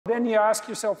Then you ask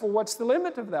yourself, well, what's the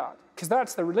limit of that? Because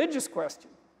that's the religious question,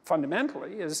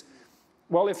 fundamentally, is,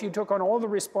 well, if you took on all the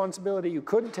responsibility you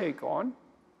could take on,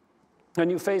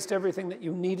 and you faced everything that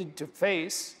you needed to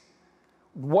face,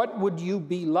 what would you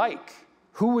be like?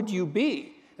 Who would you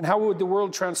be? And how would the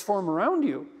world transform around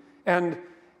you? And,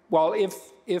 well,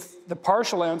 if the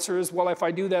partial answer is, well, if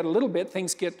I do that a little bit,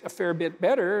 things get a fair bit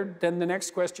better, then the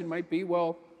next question might be,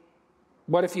 well,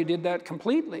 what if you did that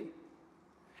completely?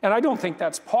 And I don't think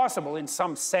that's possible in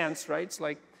some sense, right? It's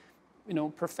like, you know,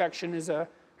 perfection is a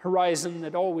horizon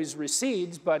that always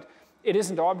recedes, but it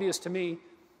isn't obvious to me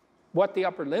what the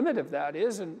upper limit of that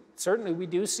is. And certainly we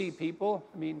do see people,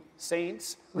 I mean,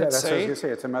 saints, let's say. What I was going to say.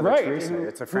 It's a Mother Teresa.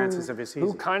 It's a Francis of Assisi.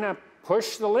 Who kind of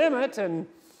push the limit, and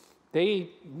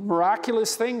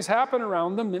miraculous things happen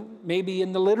around them, maybe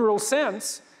in the literal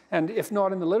sense, and if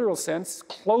not in the literal sense,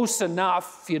 close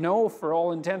enough, you know, for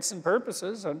all intents and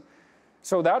purposes. And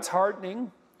so that's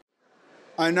heartening.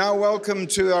 I now welcome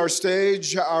to our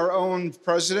stage our own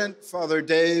president, Father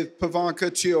Dave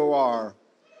Pavanka TOR.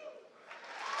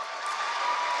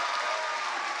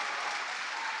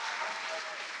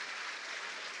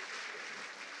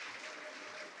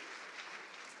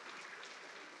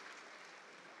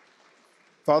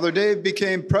 Father Dave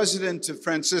became president of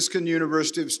Franciscan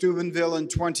University of Steubenville in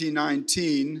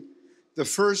 2019, the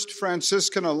first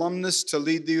Franciscan alumnus to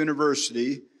lead the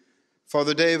university.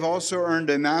 Father Dave also earned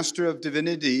a Master of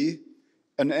Divinity,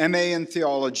 an MA in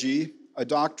Theology, a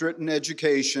doctorate in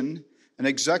education, an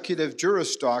executive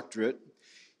Juris Doctorate.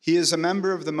 He is a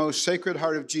member of the Most Sacred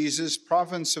Heart of Jesus,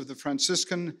 province of the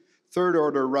Franciscan Third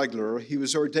Order Regular. He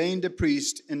was ordained a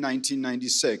priest in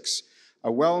 1996.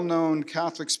 A well-known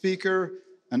Catholic speaker,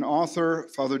 an author,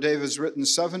 Father Dave has written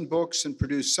 7 books and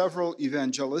produced several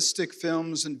evangelistic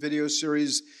films and video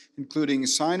series, including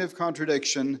Sign of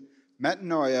Contradiction,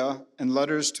 Metanoia, and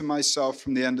Letters to Myself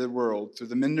from the End of the World, through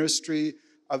the ministry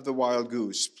of the Wild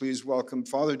Goose. Please welcome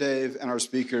Father Dave and our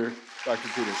speaker, Dr.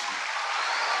 Peterson.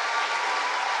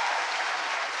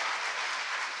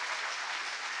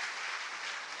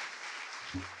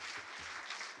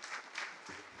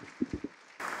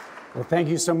 Well, thank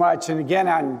you so much. And again,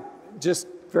 I'm just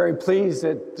very pleased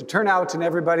at the turnout and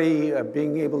everybody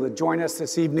being able to join us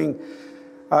this evening.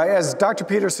 As Dr.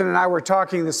 Peterson and I were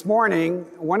talking this morning,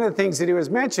 one of the things that he was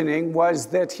mentioning was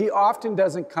that he often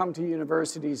doesn't come to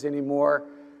universities anymore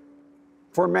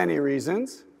for many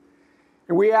reasons.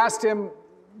 And we asked him,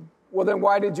 well, then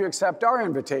why did you accept our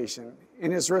invitation?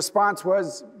 And his response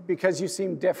was, because you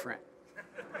seem different.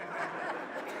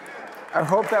 I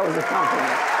hope that was a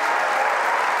compliment.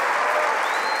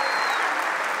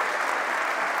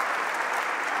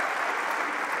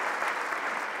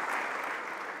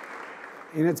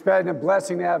 And it's been a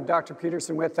blessing to have Dr.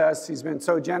 Peterson with us. He's been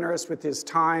so generous with his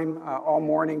time all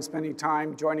morning, spending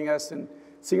time joining us and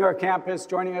seeing our campus,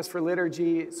 joining us for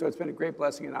liturgy. So it's been a great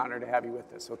blessing and honor to have you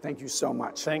with us. So thank you so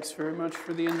much. Thanks very much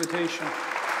for the invitation.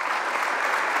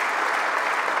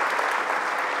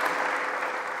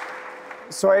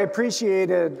 So I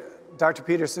appreciated Dr.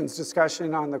 Peterson's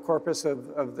discussion on the corpus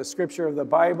of the scripture of the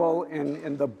Bible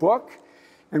and the book.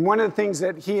 And one of the things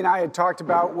that he and I had talked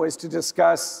about was to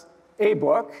discuss a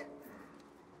book,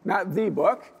 not the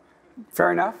book.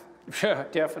 Fair enough? Yeah,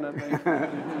 definitely.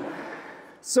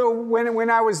 So when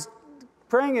I was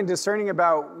praying and discerning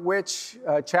about which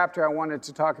chapter I wanted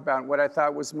to talk about and what I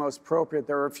thought was most appropriate,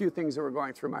 there were a few things that were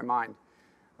going through my mind.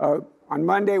 On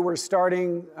Monday, we're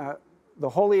starting the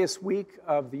holiest week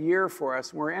of the year for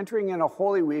us. We're entering in a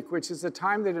Holy Week, which is a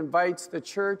time that invites the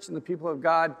church and the people of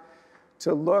God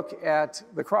to look at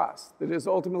the cross, that is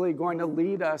ultimately going to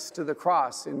lead us to the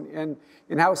cross, and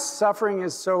how suffering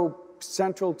is so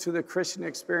central to the Christian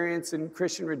experience, and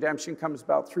Christian redemption comes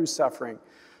about through suffering.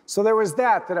 So there was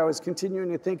that I was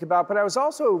continuing to think about, but I was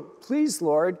also pleased,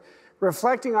 Lord,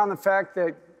 reflecting on the fact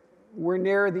that we're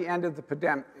near the end of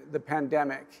the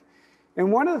pandemic.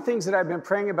 And one of the things that I've been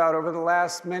praying about over the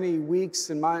last many weeks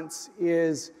and months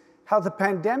is how the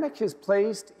pandemic has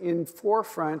placed in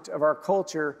forefront of our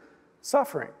culture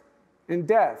suffering and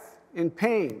death and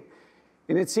pain.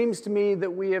 And it seems to me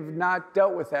that we have not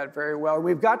dealt with that very well.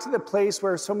 We've got to the place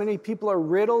where so many people are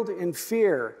riddled in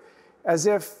fear, as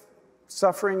if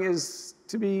suffering is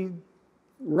to be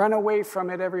run away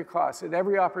from at every cost, at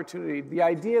every opportunity. The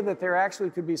idea that there actually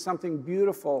could be something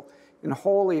beautiful and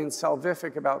holy and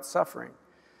salvific about suffering.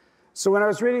 So when I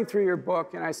was reading through your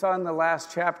book, and I saw in the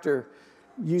last chapter,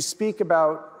 you speak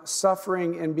about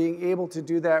suffering and being able to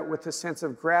do that with a sense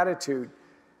of gratitude.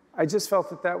 I just felt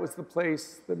that that was the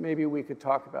place that maybe we could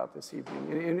talk about this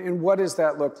evening. And what does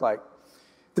that look like?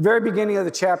 At the very beginning of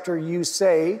the chapter, you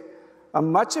say,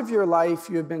 much of your life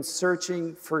you have been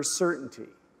searching for certainty.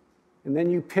 And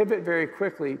then you pivot very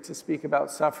quickly to speak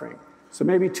about suffering. So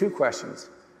maybe two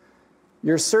questions.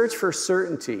 Your search for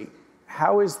certainty,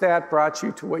 how has that brought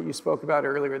you to what you spoke about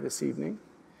earlier this evening?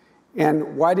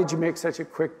 And why did you make such a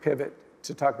quick pivot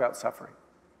to talk about suffering?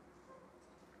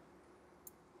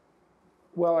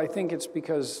 Well, I think it's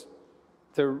because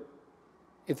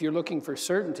if you're looking for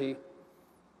certainty,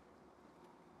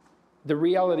 the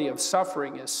reality of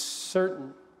suffering is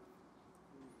certain.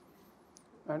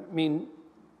 I mean,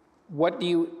 what do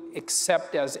you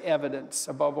accept as evidence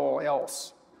above all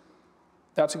else?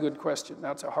 That's a good question.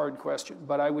 That's a hard question.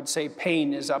 But I would say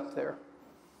pain is up there.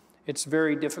 It's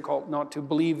very difficult not to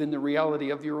believe in the reality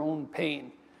of your own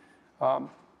pain.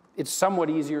 It's somewhat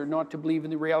easier not to believe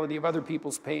in the reality of other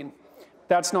people's pain.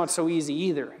 That's not so easy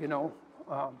either, you know.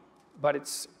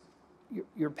 But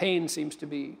your pain seems to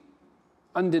be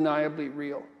undeniably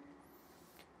real.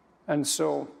 And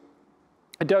so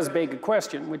it does beg a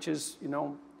question, which is, you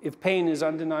know, if pain is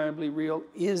undeniably real,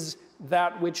 is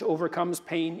that which overcomes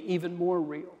pain even more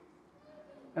real?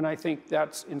 And I think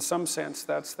that's, in some sense,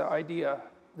 that's the idea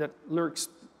that lurks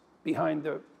behind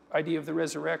the idea of the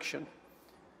resurrection.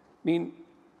 I mean,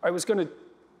 I was going to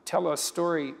tell a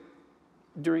story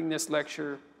during this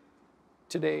lecture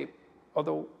today,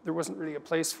 although there wasn't really a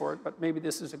place for it, but maybe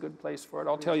this is a good place for it.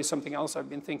 I'll tell you something else I've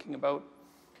been thinking about,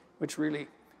 which really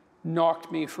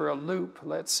knocked me for a loop,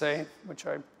 let's say, which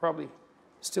I probably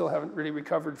still haven't really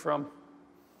recovered from.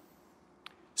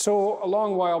 So a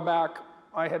long while back,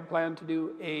 I had planned to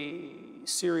do a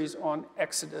series on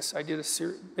Exodus. I did a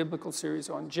biblical series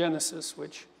on Genesis,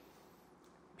 which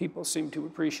people seem to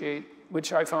appreciate,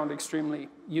 which I found extremely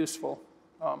useful.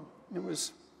 It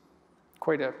was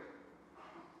quite a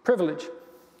privilege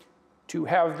to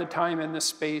have the time and the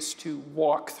space to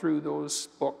walk through those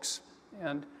books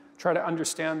and try to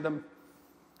understand them,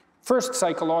 first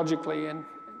psychologically, and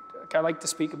I like to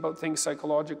speak about things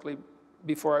psychologically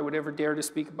before I would ever dare to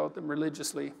speak about them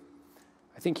religiously.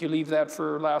 I think you leave that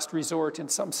for last resort in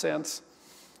some sense.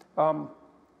 I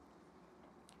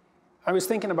was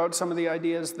thinking about some of the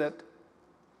ideas that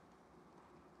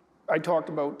I talked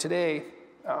about today,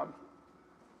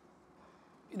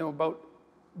 you know, about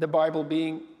the Bible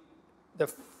being the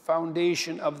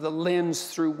foundation of the lens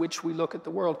through which we look at the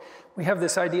world. We have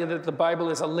this idea that the Bible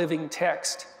is a living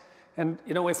text. And,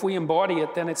 you know, if we embody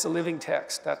it, then it's a living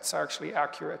text. That's actually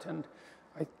accurate. And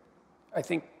I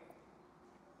think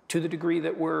to the degree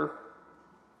that we're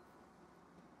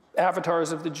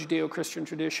avatars of the Judeo-Christian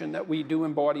tradition, that we do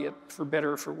embody it for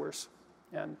better or for worse.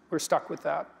 And we're stuck with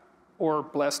that, or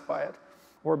blessed by it,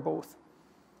 or both.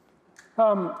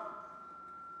 The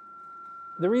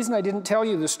reason I didn't tell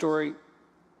you the story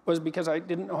was because I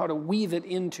didn't know how to weave it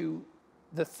into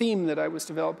the theme that I was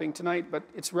developing tonight, but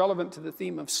it's relevant to the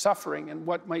theme of suffering and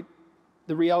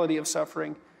the reality of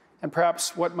suffering, and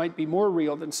perhaps what might be more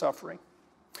real than suffering.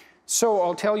 So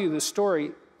I'll tell you the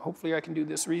story. Hopefully I can do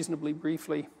this reasonably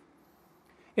briefly.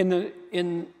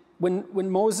 When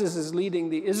Moses is leading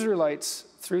the Israelites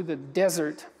through the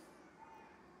desert,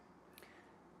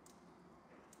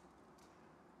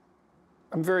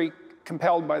 I'm very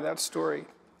compelled by that story.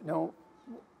 You know,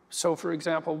 so for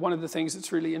example, one of the things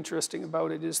that's really interesting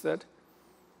about it is that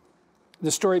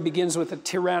the story begins with a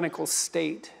tyrannical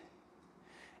state,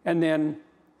 and then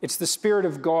it's the Spirit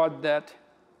of God that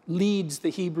leads the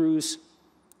Hebrews.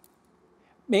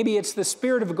 Maybe it's the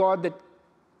Spirit of God that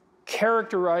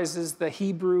characterizes the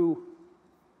Hebrew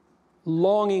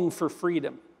longing for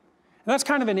freedom. And that's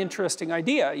kind of an interesting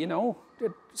idea, you know,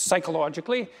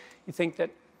 psychologically. You think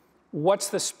that, what's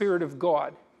the Spirit of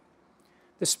God?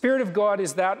 The Spirit of God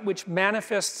is that which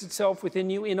manifests itself within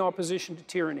you in opposition to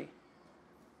tyranny.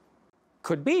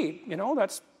 Could be, you know,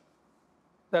 that's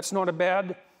not a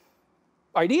bad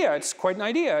idea. It's quite an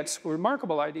idea. It's a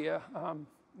remarkable idea.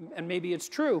 And maybe it's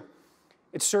true.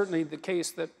 It's certainly the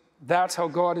case that that's how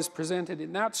God is presented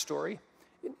in that story,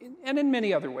 and in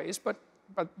many other ways, but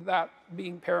that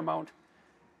being paramount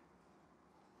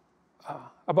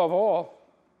above all.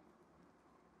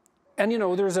 And you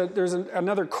know, there's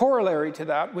another corollary to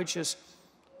that, which is,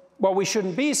 well, we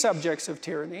shouldn't be subjects of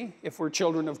tyranny if we're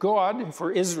children of God, if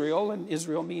we're Israel, and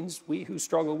Israel means we who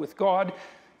struggle with God.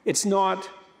 It's not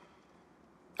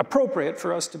appropriate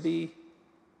for us to be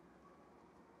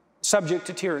subject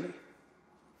to tyranny.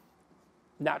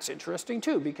 And that's interesting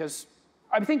too, because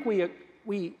I think we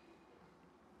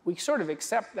sort of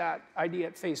accept that idea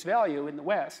at face value in the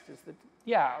West, is that,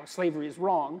 yeah, slavery is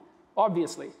wrong,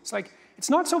 obviously. It's like, it's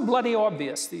not so bloody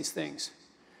obvious, these things.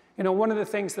 You know, one of the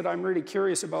things that I'm really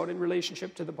curious about in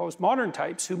relationship to the postmodern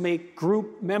types who make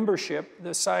group membership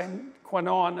the sine qua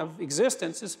non of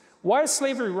existence is, why is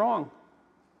slavery wrong?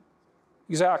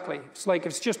 Exactly. It's like if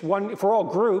it's just one, if we're all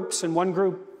groups and one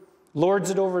group lords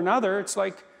it over another, it's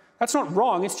like, that's not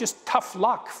wrong, it's just tough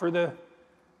luck for the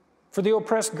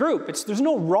oppressed group. There's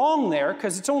no wrong there,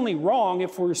 because it's only wrong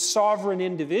if we're sovereign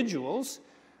individuals,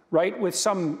 right, with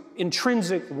some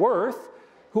intrinsic worth,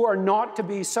 who are not to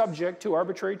be subject to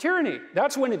arbitrary tyranny.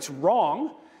 That's when it's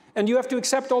wrong, and you have to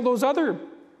accept all those other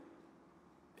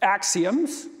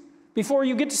axioms before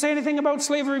you get to say anything about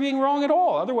slavery being wrong at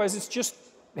all. Otherwise, it's just,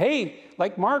 hey,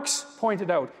 like Marx pointed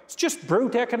out, it's just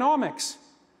brute economics.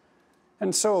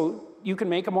 And so you can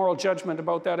make a moral judgment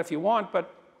about that if you want,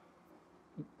 but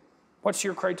what's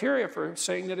your criteria for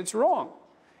saying that it's wrong?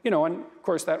 You know, and of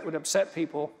course that would upset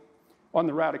people on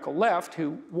the radical left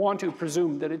who want to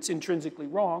presume that it's intrinsically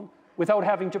wrong without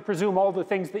having to presume all the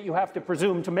things that you have to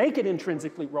presume to make it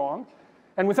intrinsically wrong,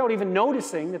 and without even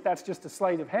noticing that that's just a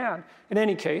sleight of hand. In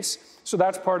any case, so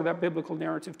that's part of that biblical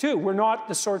narrative too. We're not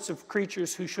the sorts of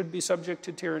creatures who should be subject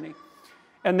to tyranny.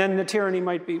 And then the tyranny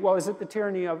might be, well, is it the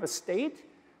tyranny of a state,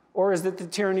 or is it the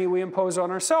tyranny we impose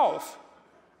on ourselves?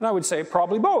 And I would say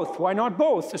probably both. Why not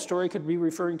both? The story could be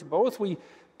referring to both. We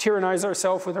tyrannize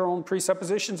ourselves with our own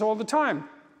presuppositions all the time.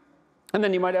 And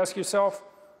then you might ask yourself,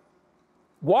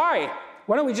 why?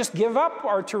 Why don't we just give up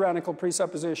our tyrannical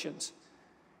presuppositions?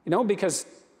 You know, because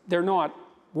they're not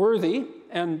worthy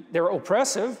and they're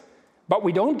oppressive, but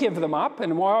we don't give them up,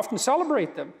 and we often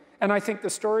celebrate them. And I think the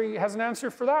story has an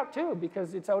answer for that too,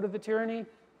 because it's out of the tyranny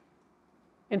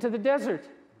into the desert.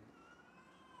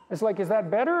 It's like, is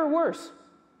that better or worse?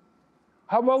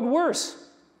 How about worse?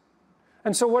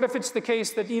 And so what if it's the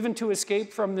case that even to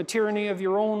escape from the tyranny of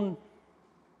your own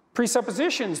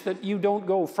presuppositions, that you don't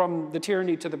go from the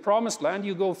tyranny to the promised land,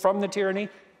 you go from the tyranny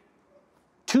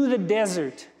to the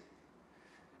desert?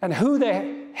 And who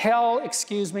the hell,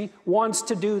 excuse me, wants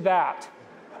to do that?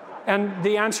 And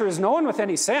the answer is no one with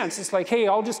any sense. It's like, hey,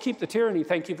 I'll just keep the tyranny,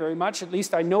 thank you very much. At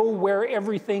least I know where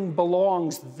everything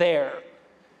belongs there.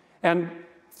 And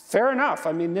fair enough.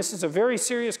 I mean, this is a very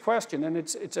serious question, and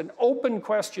it's an open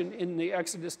question in the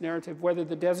Exodus narrative whether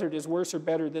the desert is worse or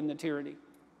better than the tyranny.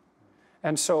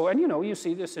 And so, and you know, you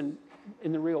see this in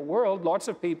the real world. Lots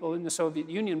of people in the Soviet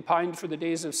Union pined for the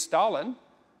days of Stalin.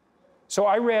 So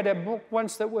I read a book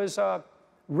once that was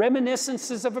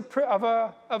reminiscences of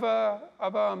a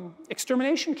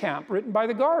extermination camp written by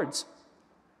the guards,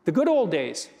 the good old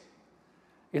days.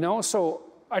 You know, so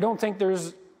I don't think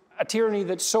there's a tyranny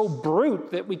that's so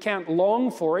brute that we can't long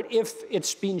for it if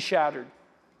it's been shattered.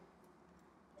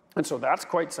 And so that's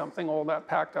quite something, all that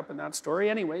packed up in that story.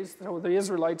 Anyways, so the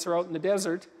Israelites are out in the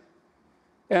desert,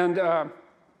 and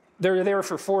they're there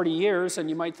for 40 years, and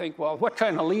you might think, well, what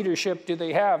kind of leadership do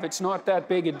they have? It's not that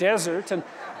big a desert. And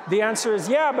the answer is,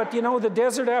 yeah, but you know, the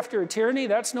desert after a tyranny,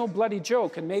 that's no bloody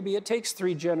joke, and maybe it takes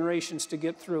 3 generations to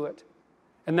get through it.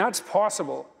 And that's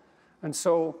possible. And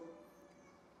so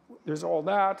there's all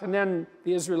that. And then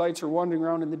the Israelites are wandering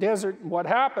around in the desert, and what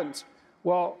happens?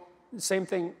 Well, the same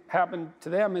thing happened to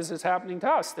them as is happening to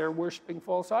us. They're worshiping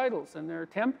false idols, and they're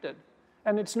tempted.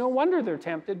 And it's no wonder they're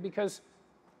tempted, because,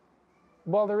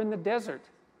 well, they're in the desert.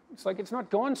 It's like it's not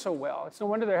going so well. It's no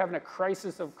wonder they're having a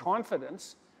crisis of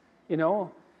confidence, you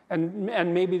know,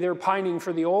 and maybe they're pining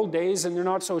for the old days, and they're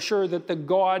not so sure that the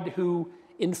God who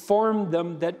informed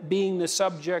them that being the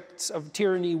subjects of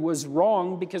tyranny was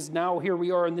wrong, because now here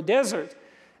we are in the desert.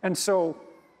 And so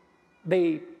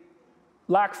they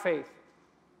lack faith.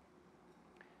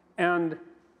 And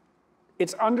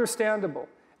it's understandable.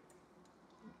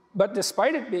 But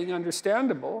despite it being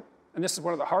understandable, and this is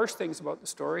one of the harsh things about the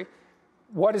story,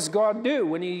 what does God do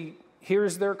when he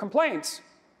hears their complaints?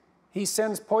 He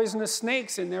sends poisonous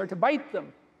snakes in there to bite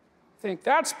them. I think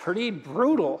that's pretty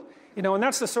brutal. You know, and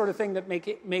that's the sort of thing that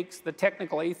makes the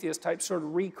technical atheist type sort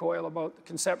of recoil about the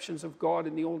conceptions of God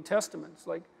in the Old Testament. It's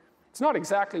like, it's not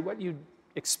exactly what you'd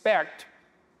expect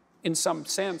in some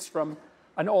sense from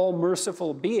an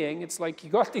all-merciful being. It's like you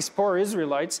got these poor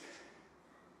Israelites.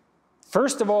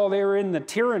 First of all, they were in the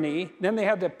tyranny. Then they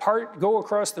had to go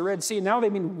across the Red Sea. Now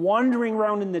they've been wandering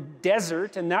around in the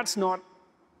desert, and that's not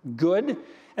good.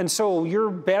 And so your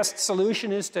best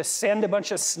solution is to send a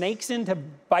bunch of snakes in to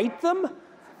bite them?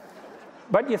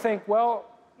 But you think, well,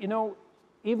 you know,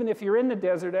 even if you're in the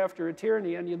desert after a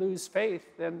tyranny and you lose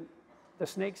faith, then the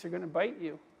snakes are going to bite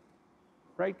you,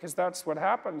 right? Because that's what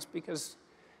happens. Because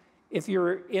if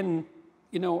you're in,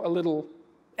 you know, a little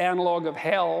analog of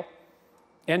hell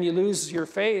and you lose your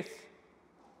faith,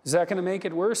 is that going to make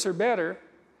it worse or better?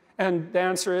 And the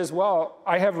answer is, well,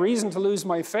 I have reason to lose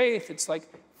my faith. It's like,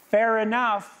 fair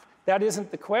enough. That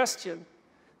isn't the question.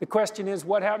 The question is,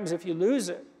 what happens if you lose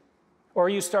it? or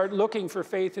you start looking for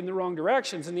faith in the wrong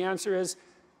directions. And the answer is,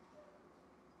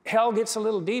 hell gets a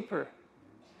little deeper.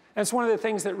 And it's one of the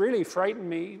things that really frightened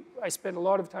me. I spent a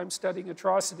lot of time studying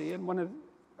atrocity, and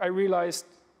I realized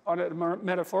on a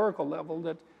metaphorical level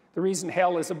that the reason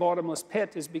hell is a bottomless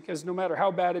pit is because no matter how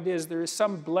bad it is, there is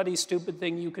some bloody stupid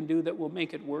thing you can do that will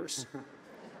make it worse.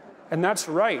 And that's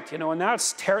right, and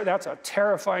that's a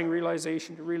terrifying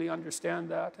realization to really understand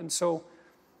that. And so,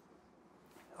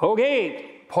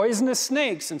 okay, poisonous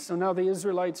snakes. And so now the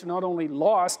Israelites are not only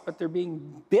lost, but they're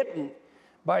being bitten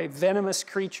by venomous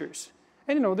creatures.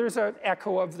 And there's an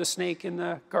echo of the snake in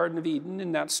the Garden of Eden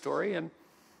in that story. And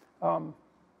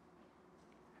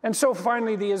so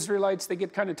finally the Israelites, they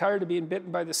get kind of tired of being bitten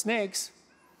by the snakes.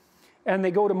 And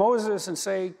they go to Moses and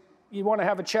say, you want to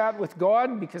have a chat with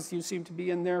God because you seem to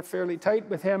be in there fairly tight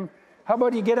with him. How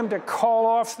about you get him to call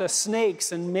off the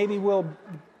snakes and maybe we'll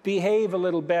behave a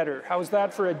little better. How's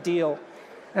that for a deal?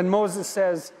 And Moses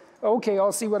says, okay,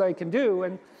 I'll see what I can do.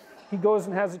 And he goes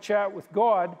and has a chat with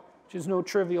God, which is no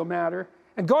trivial matter.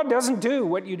 And God doesn't do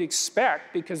what you'd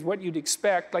expect, because what you'd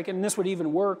expect, and this would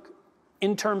even work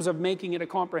in terms of making it a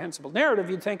comprehensible narrative,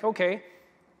 you'd think, okay,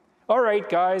 all right,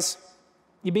 guys,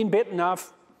 you've been bit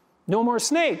enough, no more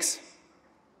snakes.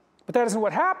 But that isn't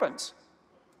what happens.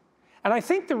 And I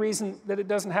think the reason that it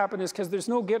doesn't happen is because there's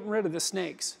no getting rid of the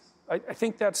snakes. I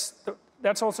think that's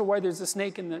also why there's a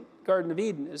snake in the Garden of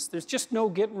Eden, is there's just no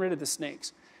getting rid of the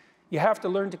snakes. You have to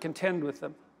learn to contend with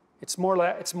them. It's more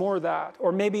that.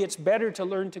 Or maybe it's better to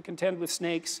learn to contend with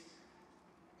snakes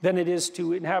than it is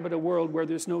to inhabit a world where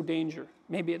there's no danger.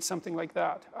 Maybe it's something like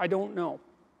that. I don't know.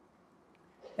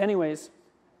 Anyways,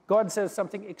 God says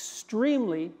something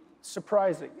extremely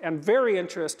surprising and very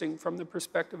interesting from the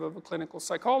perspective of a clinical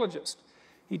psychologist.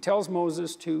 He tells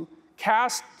Moses to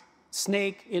cast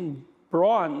snake in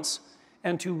bronze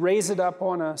and to raise it up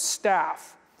on a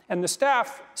staff. And the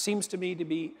staff seems to me to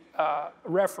be a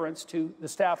reference to the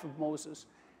staff of Moses.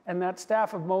 And that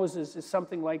staff of Moses is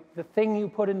something like the thing you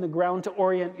put in the ground to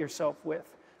orient yourself with.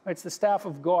 It's the staff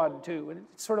of God too, and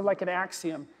it's sort of like an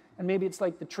axiom. And maybe it's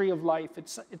like the tree of life.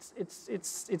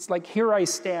 It's like, here I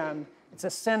stand. It's a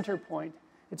center point.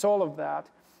 It's all of that.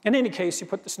 In any case, you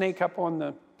put the snake up on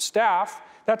the staff.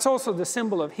 That's also the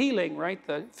symbol of healing, right?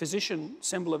 The physician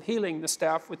symbol of healing, the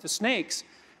staff with the snakes.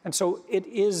 And so it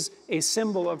is a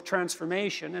symbol of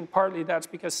transformation, and partly that's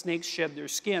because snakes shed their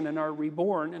skin and are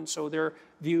reborn, and so they're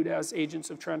viewed as agents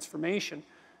of transformation.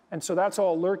 And so that's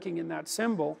all lurking in that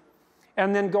symbol.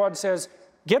 And then God says,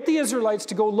 get the Israelites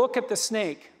to go look at the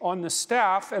snake on the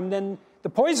staff, and then the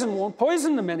poison won't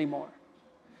poison them anymore.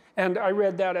 And I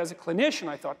read that as a clinician.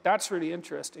 I thought, that's really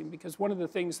interesting, because one of the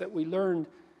things that we learned,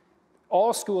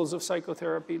 all schools of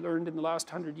psychotherapy learned in the last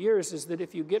 100 years, is that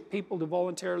if you get people to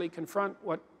voluntarily confront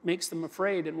what makes them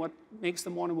afraid and what makes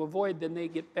them want to avoid, then they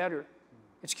get better.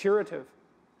 It's curative.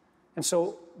 And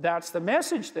so that's the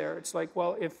message there. It's like,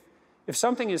 well, if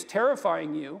something is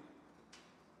terrifying you,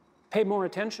 pay more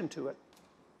attention to it.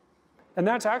 And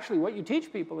that's actually what you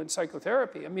teach people in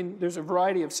psychotherapy. I mean, there's a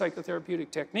variety of psychotherapeutic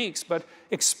techniques, but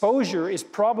exposure is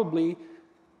probably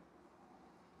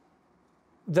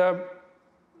the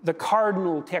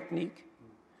cardinal technique.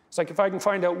 It's like, if I can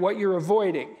find out what you're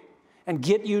avoiding and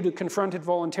get you to confront it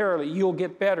voluntarily, you'll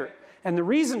get better. And the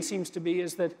reason seems to be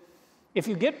is that if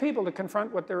you get people to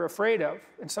confront what they're afraid of,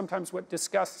 and sometimes what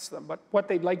disgusts them, but what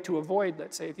they'd like to avoid,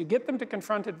 let's say, if you get them to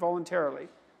confront it voluntarily,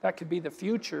 that could be the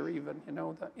future even,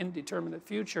 the indeterminate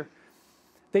future,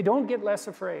 they don't get less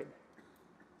afraid.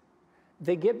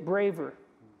 They get braver.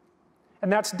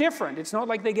 And that's different. It's not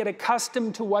like they get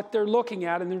accustomed to what they're looking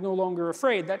at and they're no longer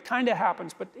afraid. That kind of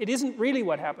happens, but it isn't really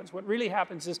what happens. What really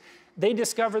happens is they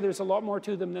discover there's a lot more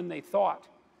to them than they thought.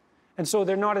 And so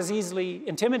they're not as easily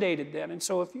intimidated then. And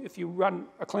so if you run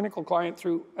a clinical client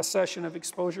through a session of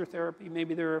exposure therapy,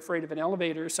 maybe they're afraid of an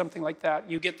elevator or something like that,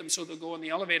 you get them so they'll go in the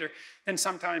elevator, then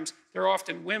sometimes they're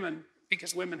often women,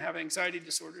 because women have anxiety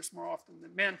disorders more often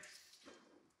than men.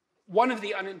 One of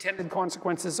the unintended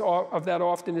consequences of that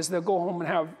often is they'll go home and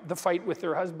have the fight with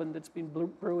their husband that's been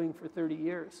brewing for 30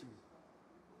 years.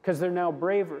 Because they're now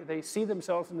braver. They see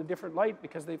themselves in a different light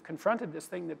because they've confronted this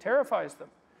thing that terrifies them.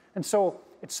 And so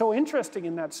it's so interesting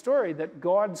in that story that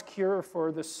God's cure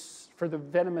for the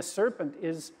venomous serpent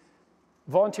is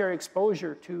voluntary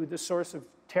exposure to the source of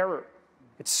terror.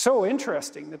 It's so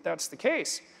interesting that that's the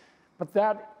case.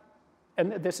 But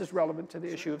and this is relevant to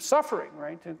the issue of suffering,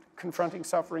 right? To confronting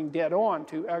suffering dead on,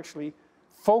 to actually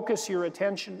focus your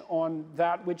attention on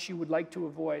that which you would like to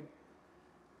avoid.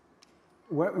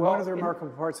 One of the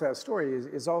remarkable parts of that story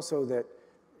is also that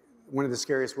one of the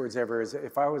scariest words ever is,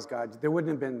 if I was God, they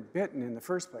wouldn't have been bitten in the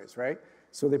first place, right?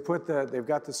 So they've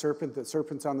got the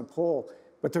serpent's on the pole,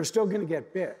 but they're still going to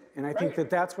get bit. And I think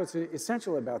that's what's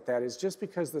essential about that, is just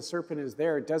because the serpent is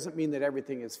there, it doesn't mean that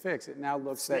everything is fixed. It now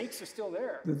looks like... Snakes are still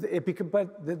there.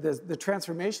 But the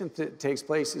transformation that takes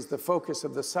place is the focus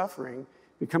of the suffering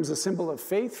becomes a symbol of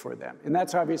faith for them. And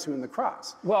that's obviously in the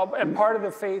cross. Well, and part of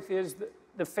the faith is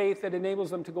the faith that enables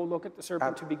them to go look at the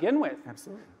serpent to begin with.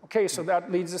 Absolutely. Okay, so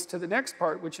that leads us to the next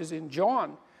part, which is in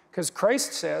John, because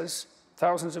Christ says,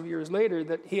 thousands of years later,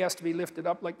 that he has to be lifted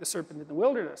up like the serpent in the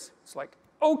wilderness. It's like,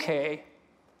 okay,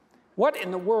 what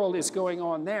in the world is going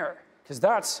on there? Because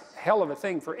that's a hell of a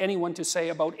thing for anyone to say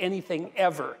about anything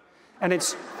ever. And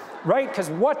it's right, because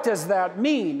what does that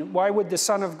mean? Why would the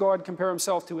Son of God compare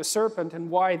himself to a serpent, and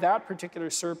why that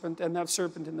particular serpent and that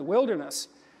serpent in the wilderness?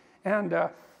 And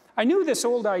I knew this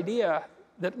old idea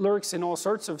that lurks in all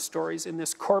sorts of stories, in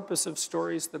this corpus of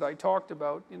stories that I talked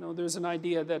about. You know, there's an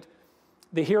idea that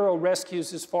the hero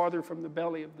rescues his father from the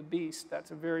belly of the beast.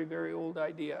 That's a very, very old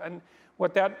idea. And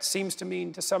what that seems to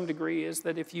mean to some degree is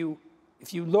that if you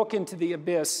look into the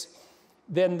abyss,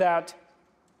 then that,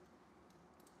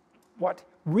 it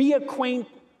reacquaints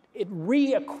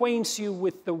you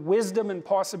with the wisdom and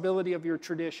possibility of your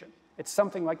tradition. It's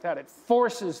something like that. It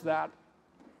forces that.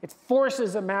 It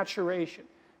forces a maturation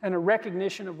and a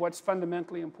recognition of what's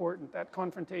fundamentally important, that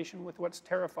confrontation with what's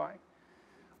terrifying.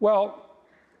 Well,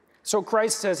 so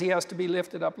Christ says he has to be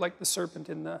lifted up like the serpent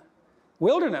in the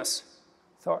wilderness.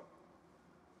 I thought,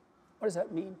 what does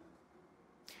that mean?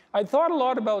 I thought a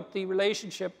lot about the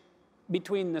relationship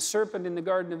between the serpent in the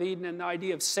Garden of Eden and the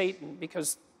idea of Satan,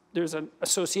 because there's an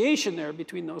association there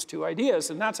between those two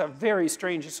ideas, and that's a very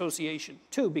strange association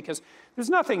too, because there's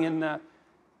nothing in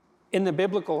the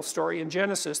biblical story in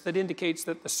Genesis that indicates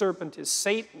that the serpent is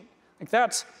Satan. Like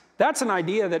that's an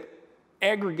idea that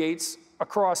aggregates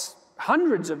across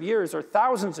hundreds of years or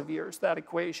thousands of years, that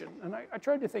equation. And I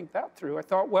tried to think that through. I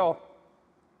thought, well,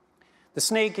 the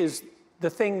snake is the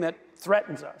thing that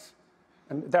threatens us.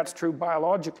 And that's true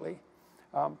biologically.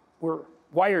 We're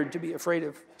wired to be afraid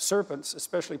of serpents,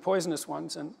 especially poisonous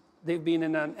ones, and they've been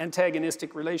in an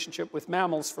antagonistic relationship with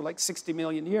mammals for like 60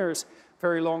 million years,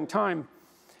 very long time.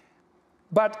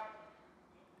 But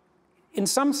in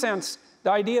some sense,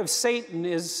 the idea of Satan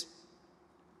is,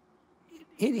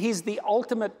 he's the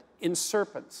ultimate in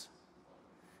serpents.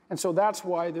 And so that's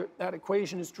why that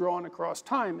equation is drawn across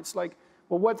time. It's like,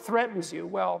 well, what threatens you?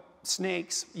 Well,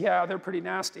 snakes. Yeah, they're pretty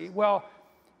nasty. Well,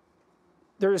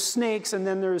 there's snakes, and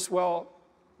then there's, well,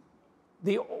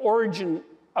 the origin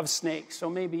of snakes. So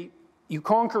maybe you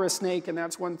conquer a snake, and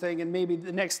that's one thing, and maybe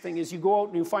the next thing is you go out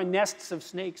and you find nests of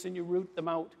snakes and you root them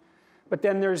out. But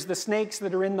then there's the snakes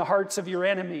that are in the hearts of your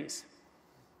enemies.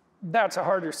 That's a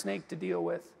harder snake to deal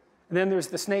with. And then there's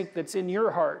the snake that's in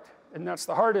your heart, and that's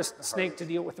the hardest snake to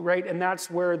deal with, right? And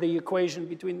that's where the equation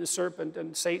between the serpent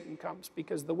and Satan comes,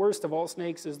 because the worst of all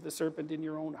snakes is the serpent in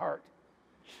your own heart.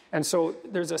 And so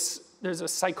there's a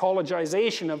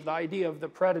psychologization of the idea of the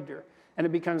predator, and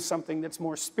it becomes something that's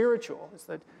more spiritual. It's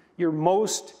that you're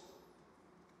most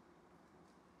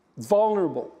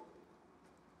vulnerable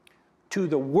to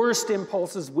the worst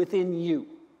impulses within you,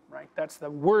 right? That's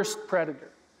the worst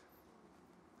predator.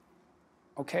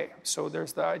 Okay, so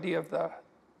there's the idea of the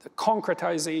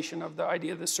concretization of the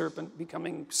idea of the serpent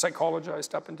becoming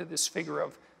psychologized up into this figure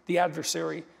of the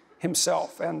adversary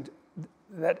himself, and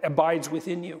that abides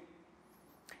within you.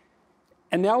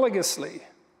 Analogously,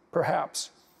 perhaps,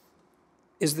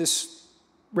 is this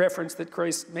reference that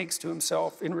Christ makes to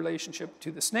himself in relationship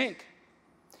to the snake.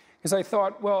 Because I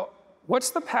thought, well,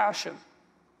 what's the passion?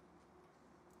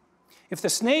 If the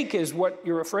snake is what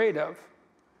you're afraid of,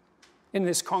 in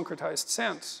this concretized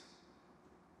sense,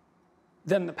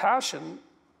 then the passion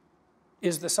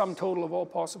is the sum total of all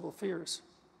possible fears.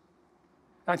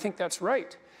 I think that's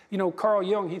right. You know, Carl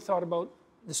Jung, he thought about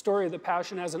the story of the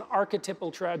Passion as an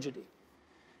archetypal tragedy.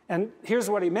 And here's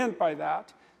what he meant by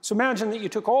that. So imagine that you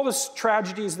took all the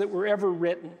tragedies that were ever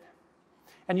written,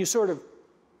 and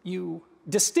you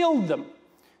distilled them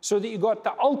so that you got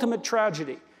the ultimate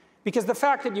tragedy. Because the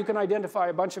fact that you can identify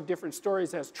a bunch of different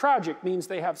stories as tragic means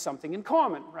they have something in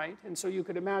common, right? And so you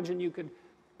could imagine you could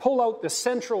pull out the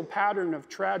central pattern of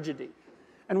tragedy,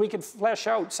 and we could flesh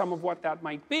out some of what that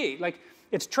might be. Like,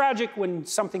 it's tragic when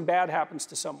something bad happens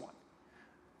to someone.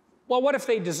 Well, what if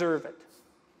they deserve it?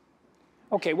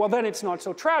 Okay, well then it's not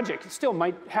so tragic. It still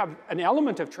might have an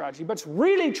element of tragedy, but it's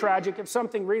really tragic if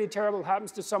something really terrible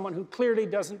happens to someone who clearly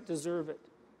doesn't deserve it.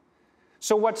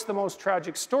 So what's the most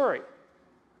tragic story?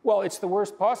 Well, it's the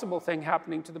worst possible thing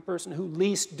happening to the person who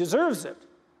least deserves it.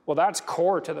 Well, that's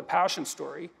core to the Passion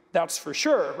story, that's for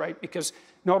sure, right? Because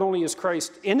not only is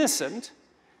Christ innocent,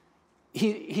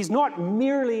 he's not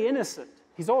merely innocent.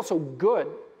 He's also good,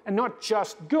 and not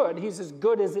just good. He's as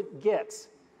good as it gets.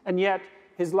 And yet,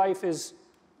 his life is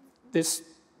this,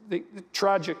 the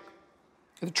tragedy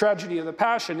of the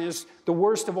Passion is the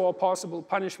worst of all possible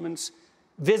punishments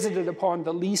visited upon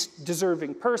the least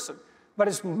deserving person. But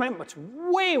it's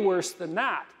way worse than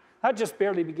that. That just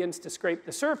barely begins to scrape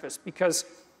the surface, because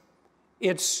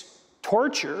it's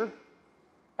torture,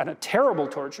 and a terrible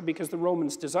torture, because the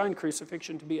Romans designed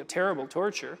crucifixion to be a terrible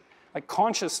torture, like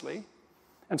consciously.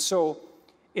 And so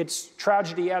it's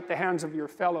tragedy at the hands of your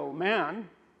fellow man,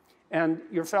 and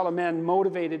your fellow man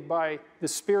motivated by the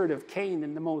spirit of Cain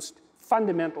in the most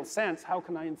fundamental sense. How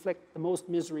can I inflict the most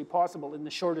misery possible in the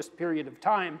shortest period of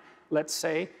time, let's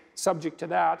say, subject to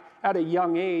that, at a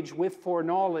young age, with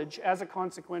foreknowledge, as a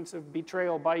consequence of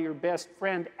betrayal by your best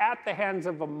friend at the hands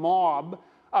of a mob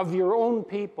of your own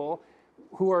people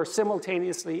who are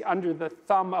simultaneously under the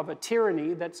thumb of a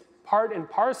tyranny that's part and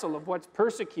parcel of what's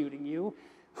persecuting you,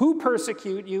 who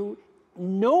persecute you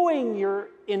knowing you're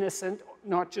innocent,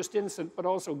 not just innocent, but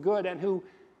also good, and who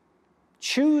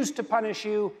choose to punish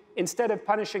you instead of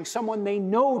punishing someone they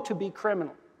know to be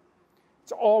criminal.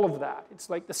 It's all of that. It's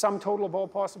like the sum total of all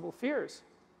possible fears.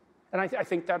 And I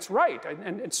think that's right.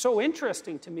 And it's so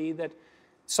interesting to me that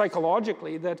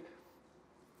psychologically, that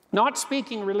not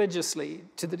speaking religiously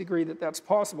to the degree that that's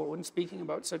possible when speaking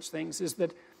about such things, is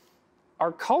that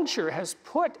our culture has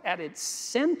put at its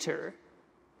center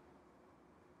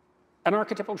an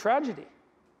archetypal tragedy.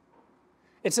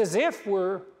 It's as if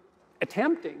we're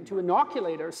attempting to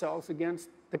inoculate ourselves against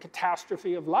the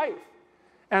catastrophe of life.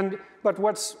 But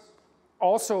what's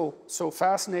also so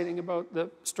fascinating about the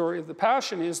story of the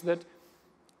Passion is that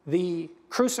the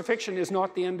crucifixion is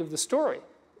not the end of the story.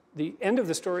 The end of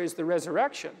the story is the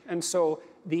resurrection. And so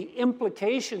the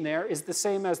implication there is the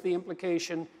same as the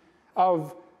implication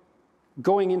of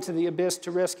going into the abyss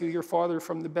to rescue your father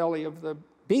from the belly of the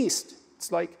beast.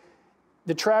 It's like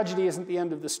the tragedy isn't the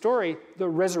end of the story, the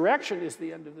resurrection is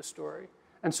the end of the story.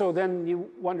 And so then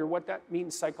you wonder what that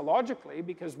means psychologically,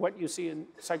 because what you see in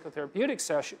psychotherapeutic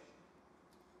session,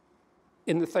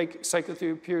 in the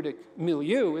psychotherapeutic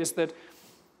milieu, is that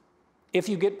if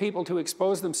you get people to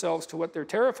expose themselves to what they're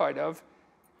terrified of,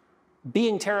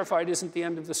 being terrified isn't the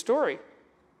end of the story.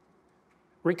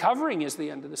 Recovering is the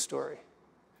end of the story.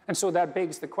 And so that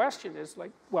begs the question is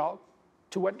like, well,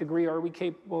 to what degree are we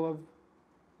capable of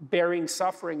bearing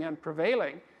suffering and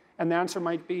prevailing? And the answer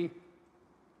might be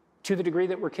to the degree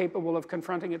that we're capable of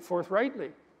confronting it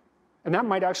forthrightly. And that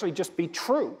might actually just be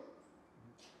true.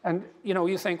 And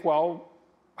you think, well,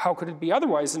 how could it be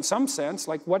otherwise in some sense?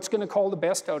 Like, what's going to call the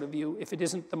best out of you if it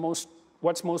isn't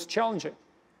what's most challenging?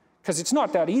 Because it's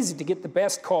not that easy to get the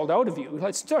best called out of you.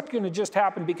 It's not going to just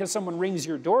happen because someone rings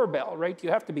your doorbell, right?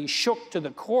 You have to be shook to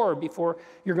the core before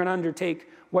you're going to undertake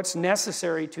what's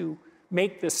necessary to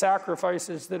make the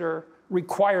sacrifices that are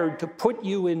required to put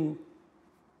you in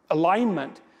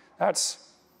alignment. That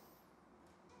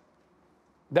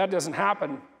doesn't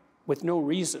happen with no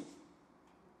reason.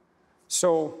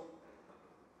 So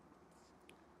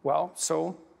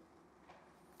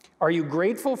are you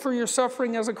grateful for your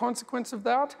suffering as a consequence of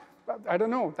that? I don't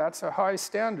know. That's a high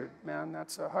standard, man.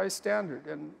 That's a high standard,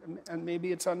 and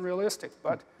maybe it's unrealistic.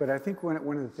 But I think one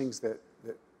of the things that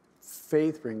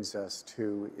faith brings us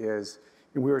to is,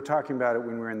 and we were talking about it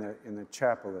when we were in the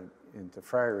chapel in the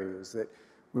friary, is that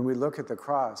when we look at the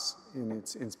cross, and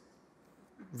it's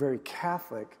very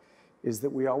Catholic, is that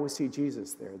we always see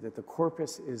Jesus there, that the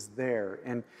corpus is there.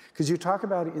 And because you talk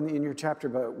about in your chapter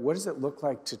about what does it look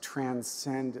like to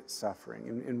transcend suffering,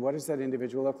 and what does that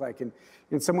individual look like? And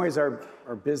in some ways our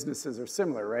businesses are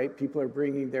similar, right? People are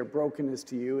bringing their brokenness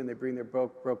to you, and they bring their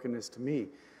brokenness to me.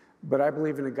 But I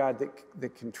believe in a God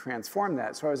that can transform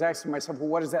that. So I was asking myself, well,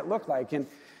 what does that look like? And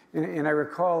I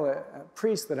recall a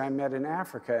priest that I met in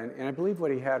Africa, and I believe what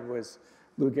he had was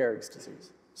Lou Gehrig's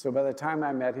disease. So by the time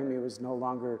I met him, he was no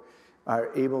longer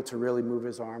able to really move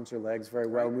his arms or legs very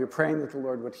well. And we were praying that the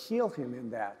Lord would heal him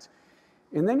in that.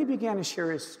 And then he began to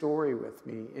share his story with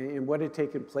me and what had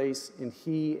taken place in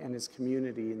he and his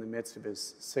community in the midst of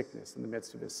his sickness, in the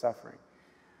midst of his suffering.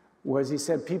 He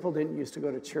said, people didn't used to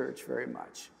go to church very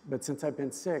much, but since I've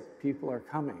been sick, people are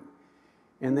coming.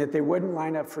 And that they wouldn't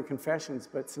line up for confessions,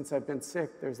 but since I've been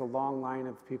sick, there's a long line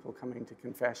of people coming to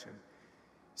confession.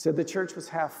 He said the church was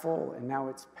half full, and now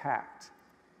it's packed.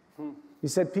 He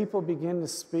said people begin to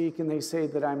speak, and they say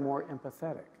that I'm more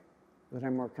empathetic, that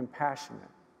I'm more compassionate,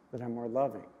 that I'm more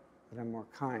loving, that I'm more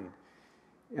kind.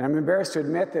 And I'm embarrassed to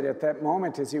admit that at that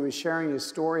moment, as he was sharing his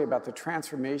story about the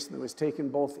transformation that was taken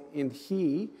both in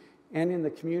he and in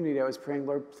the community, I was praying,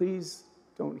 Lord, please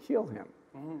don't heal him.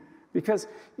 Because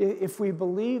if we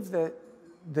believe that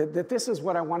this is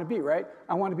what I want to be, right?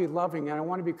 I want to be loving, and I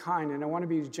want to be kind, and I want to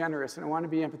be generous, and I want to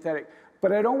be empathetic.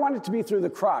 But I don't want it to be through the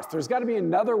cross. There's got to be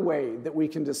another way that we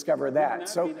can discover that.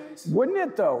 So, wouldn't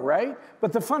it though, right?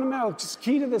 But the fundamental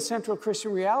key to the central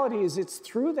Christian reality is it's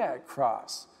through that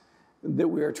cross that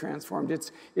we are transformed.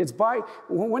 It's by,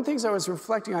 one thing I was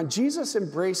reflecting on, Jesus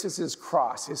embraces his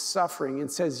cross, his suffering,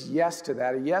 and says yes to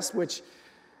that, a yes which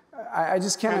I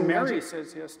just can't and imagine. Mary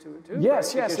says yes to it too.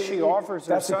 Yes, right? yes. Because she offers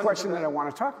her That's the son question to that I want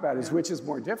to talk about is which is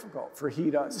more difficult for he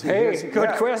does. Hey,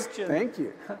 good question. Thank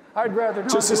you. I'd rather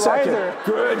not Just a do second. either.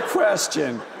 Good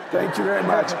question. Thank you very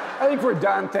much. I think we're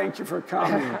done. Thank you for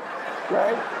coming.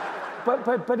 Right?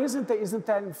 But isn't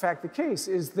that in fact the case?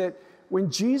 Is that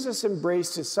when Jesus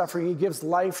embraced his suffering, he gives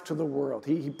life to the world.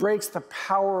 He breaks the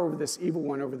power over this evil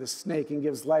one, over the snake, and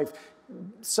gives life.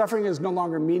 Suffering is no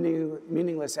longer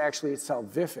meaningless. Actually, it's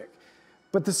salvific.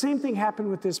 But the same thing happened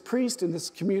with this priest in this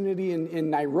community in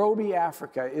Nairobi,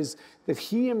 Africa, is that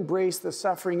he embraced the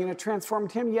suffering, and it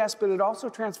transformed him, yes, but it also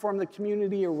transformed the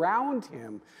community around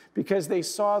him because they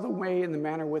saw the way and the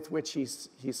manner with which he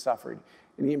suffered.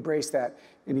 And he embraced that,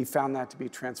 and he found that to be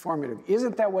transformative.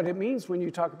 Isn't that what it means when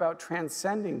you talk about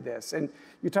transcending this? And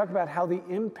you talk about how the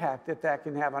impact that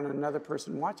can have on another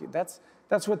person watching. That's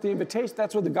what the invitation,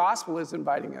 that's what the gospel is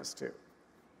inviting us to.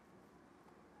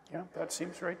 Yeah, that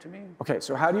seems right to me. Okay,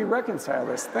 so how do you reconcile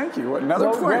this? Thank you. Another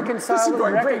point.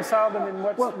 Reconcile them in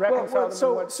what's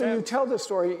So you tell the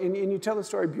story, and you tell the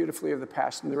story beautifully of the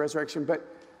passion and the resurrection, but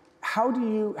how do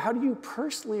you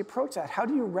personally approach that? How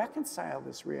do you reconcile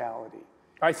this reality?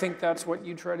 I think that's what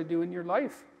you try to do in your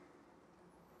life.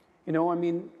 You know, I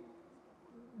mean,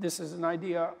 this is an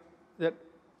idea that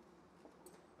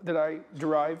I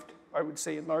derived, I would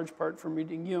say in large part from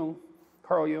reading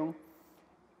Carl Jung.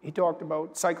 He talked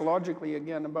about, psychologically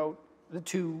again, about the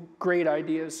two great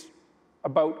ideas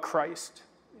about Christ.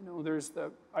 You know, there's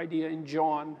the idea in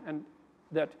John, and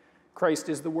that Christ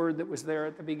is the Word that was there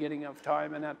at the beginning of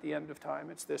time and at the end of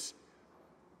time. It's this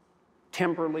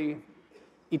temporally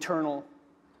eternal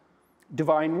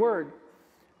divine Word,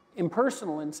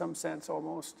 impersonal in some sense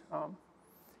almost.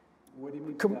 What do you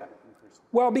mean by that?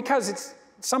 Well, because it's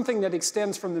something that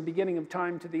extends from the beginning of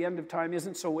time to the end of time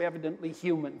isn't so evidently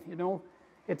human, you know?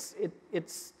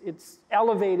 It's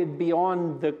elevated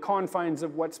beyond the confines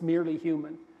of what's merely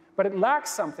human. But it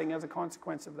lacks something as a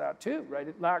consequence of that too, right?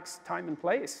 It lacks time and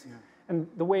place. Yeah. And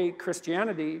the way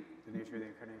Christianity... The nature of the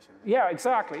incarnation. Right? Yeah,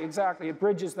 exactly. It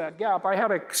bridges that gap. I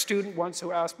had a student once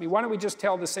who asked me, why don't we just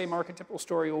tell the same archetypal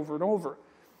story over and over?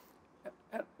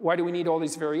 Why do we need all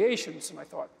these variations? And I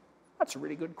thought, that's a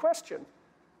really good question.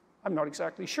 I'm not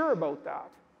exactly sure about that.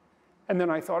 And then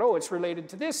I thought, oh, it's related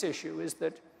to this issue, is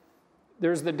that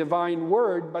there's the divine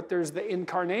Word, but there's the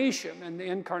incarnation, and the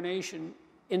incarnation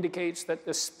indicates that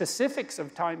the specifics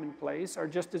of time and place are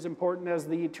just as important as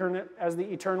the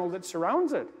eternal that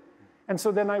surrounds it. And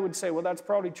so then I would say, well, that's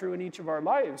probably true in each of our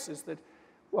lives, is that,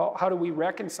 well, how do we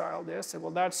reconcile this? And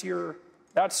well, that's your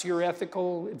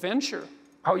ethical adventure,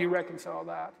 how you reconcile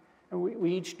that. And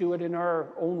we each do it in our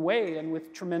own way and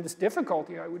with tremendous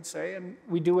difficulty, I would say, and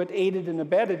we do it aided and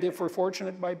abetted if we're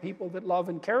fortunate by people that love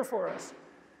and care for us.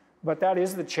 But that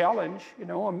is the challenge, you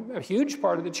know, a huge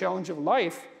part of the challenge of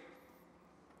life.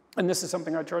 And this is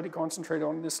something I tried to concentrate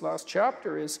on in this last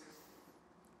chapter, is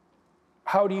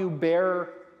how do you bear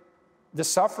the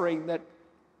suffering that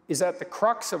is at the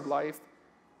crux of life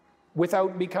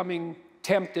without becoming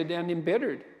tempted and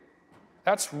embittered?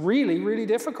 That's really, really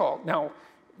difficult. Now,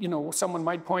 you know, someone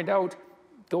might point out,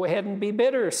 go ahead and be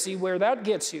bitter, see where that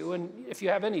gets you. And if you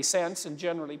have any sense, and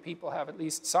generally people have at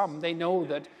least some, they know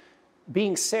that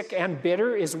being sick and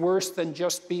bitter is worse than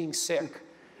just being sick.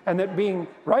 And that being,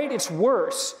 right, it's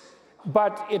worse,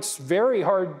 but it's very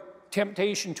hard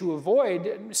temptation to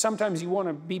avoid. Sometimes you want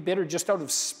to be bitter just out of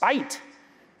spite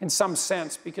in some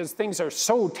sense, because things are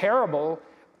so terrible,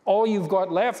 all you've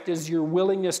got left is your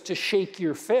willingness to shake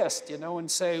your fist, you know, and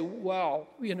say, wow,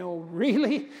 you know,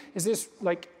 really? Is this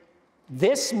like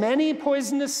this many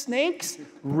poisonous snakes?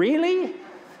 Really?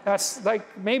 That's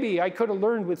like, maybe I could have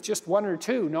learned with just 1 or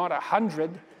 2, not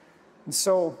 100. And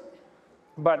so,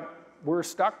 but we're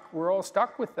all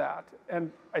stuck with that.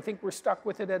 And I think we're stuck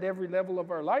with it at every level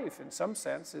of our life in some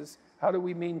sense, is how do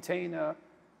we maintain a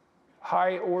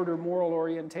high order moral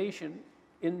orientation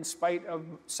in spite of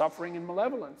suffering and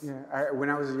malevolence? Yeah, when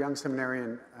I was a young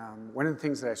seminarian, one of the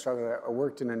things that I struggled with, I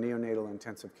worked in a neonatal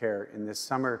intensive care. In this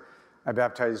summer, I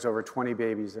baptized over 20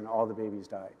 babies, and all the babies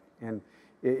died. And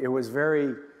it was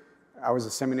very, I was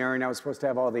a seminarian, I was supposed to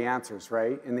have all the answers,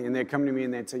 right? And they'd come to me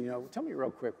and they'd say, you know, tell me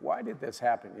real quick, why did this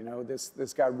happen? You know, this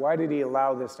God, why did he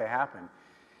allow this to happen?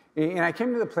 And I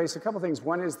came to the place, a couple things.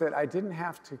 One is that I didn't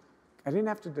have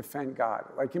to defend God.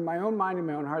 Like in my own mind, in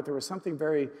my own heart, there was something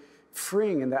very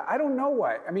freeing in that. I don't know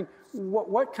why. I mean,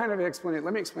 what kind of explanation?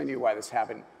 Let me explain to you why this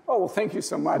happened. Oh, well, thank you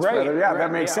so much, brother. Yeah,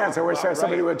 that makes sense. I wish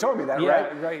somebody would have told me that,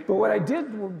 right? But what I did,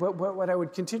 what I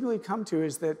would continually come to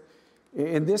is that,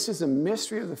 and this is a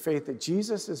mystery of the faith, that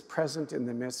Jesus is present in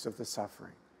the midst of the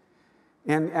suffering.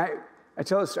 And I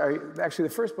tell a story. Actually,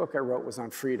 the first book I wrote was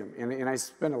on freedom, and I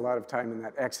spent a lot of time in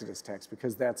that Exodus text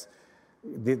because that's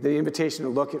the invitation to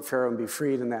look at Pharaoh and be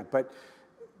freed in that. But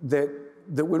that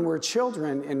when we're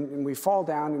children and we fall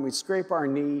down and we scrape our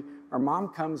knee, our mom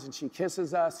comes and she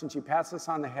kisses us and she pats us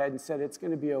on the head and said, "It's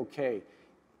going to be okay."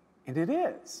 And it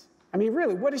is. I mean,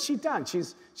 really, what has she done?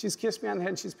 She's kissed me on the head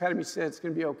and she's patted me. She said, "It's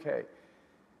going to be okay."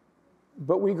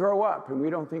 But we grow up and we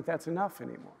don't think that's enough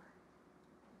anymore.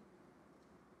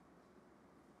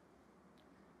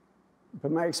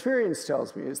 But my experience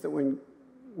tells me is that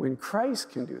when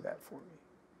Christ can do that for me,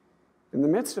 in the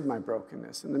midst of my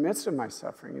brokenness, in the midst of my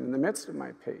suffering, and in the midst of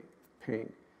my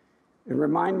pain, and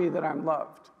remind me that I'm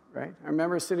loved, right? I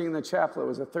remember sitting in the chapel, it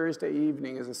was a Thursday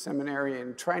evening as a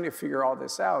seminarian, trying to figure all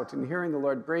this out, and hearing the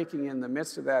Lord breaking in the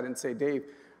midst of that and say, "Dave,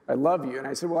 I love you." And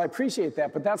I said, "Well, I appreciate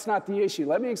that, but that's not the issue.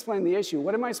 Let me explain the issue.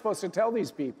 What am I supposed to tell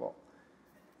these people?"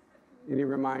 And he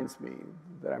reminds me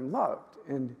that I'm loved,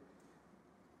 and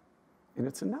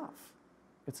it's enough.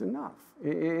 It's enough.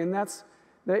 And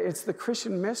it's the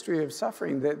Christian mystery of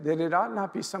suffering, that it ought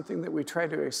not be something that we try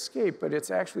to escape, but it's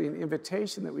actually an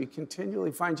invitation that we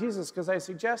continually find Jesus, because I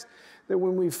suggest that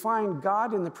when we find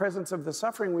God in the presence of the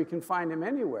suffering, we can find him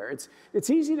anywhere. It's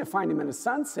easy to find him in a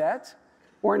sunset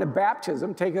or in a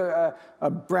baptism. Take a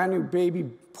brand new baby,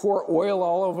 pour oil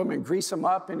all over him and grease him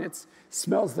up, and it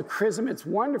smells the chrism. It's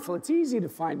wonderful. It's easy to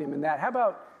find him in that. How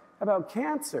about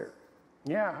cancer?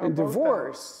 Yeah, and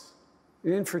divorce,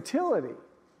 and infertility,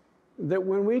 that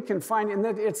when we can find, and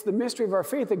that it's the mystery of our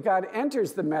faith that God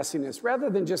enters the messiness rather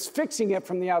than just fixing it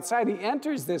from the outside. He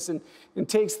enters this and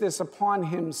takes this upon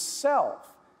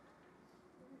himself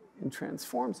and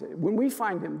transforms it. When we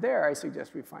find him there, I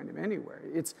suggest we find him anywhere.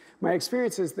 My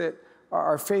experience is that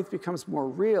our faith becomes more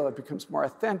real, it becomes more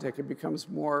authentic, it becomes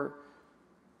more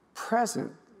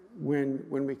present when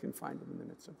we can find him in the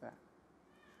midst of that.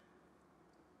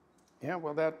 Yeah,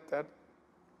 well, that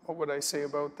what would I say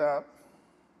about that?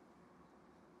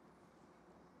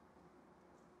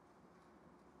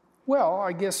 Well,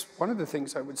 I guess one of the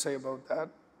things I would say about that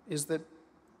is that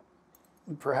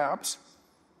perhaps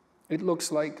it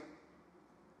looks like,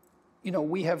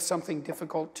 we have something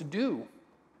difficult to do,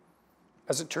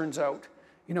 as it turns out.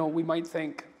 We might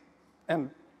think,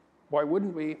 and why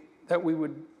wouldn't we, that we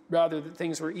would rather that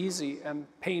things were easy and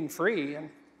pain-free, and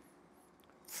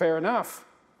fair enough.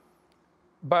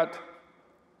 But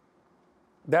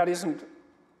that isn't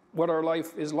what our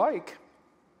life is like.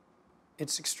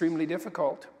 It's extremely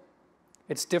difficult.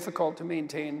 It's difficult to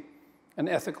maintain an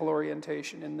ethical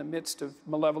orientation in the midst of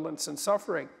malevolence and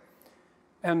suffering.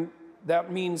 And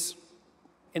that means,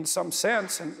 in some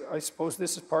sense, and I suppose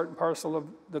this is part and parcel of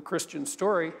the Christian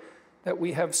story, that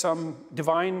we have some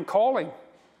divine calling.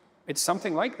 It's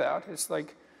something like that. It's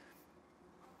like,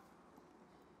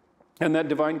 and that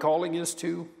divine calling is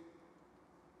to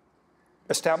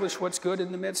establish what's good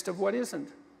in the midst of what isn't.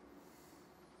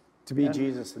 To be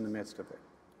Jesus in the midst of it.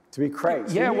 To be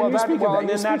Christ. Yeah,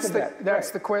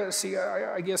 that's the question. See,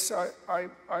 I guess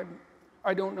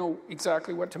I don't know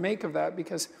exactly what to make of that,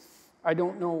 because I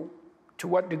don't know to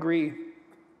what degree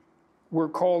we're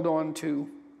called on to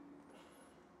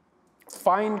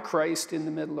find Christ in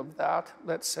the middle of that,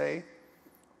 let's say,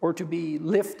 or to be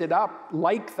lifted up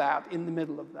like that in the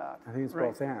middle of that. I think it's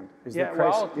both and.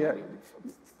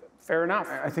 Fair enough.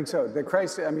 I think so. The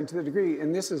Christ, to the degree,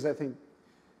 and this is, I think,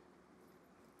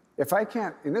 if I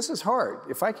can't, and this is hard,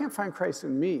 if I can't find Christ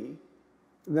in me,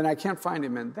 then I can't find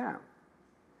him in them.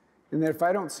 And that if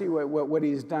I don't see what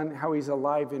he's done, how he's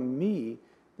alive in me,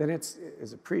 then it's,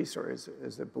 as a priest or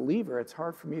as a believer, it's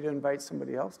hard for me to invite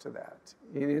somebody else to that.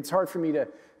 And it's hard for me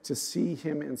to see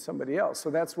him in somebody else. So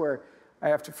that's where I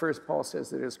have to first, Paul says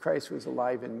that it is Christ who is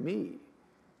alive in me.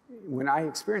 When I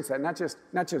experience that, not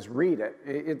just read it.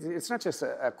 It's not just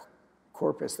a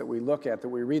corpus that we look at, that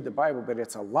we read the Bible, but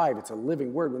it's alive. It's a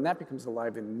living word. When that becomes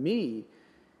alive in me,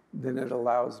 then it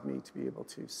allows me to be able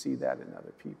to see that in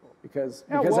other people. Because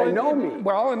I know me.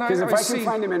 Because if I can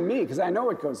find him in me, because I know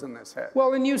what goes in this head.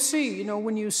 Well, and you see,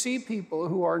 when you see people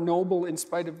who are noble in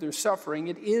spite of their suffering,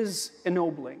 it is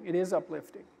ennobling. It is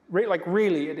uplifting.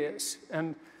 Really it is.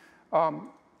 And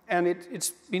it's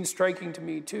been striking to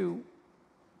me, too.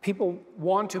 People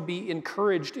want to be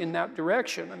encouraged in that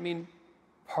direction.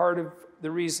 part of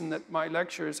the reason that my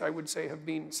lectures, I would say, have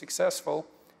been successful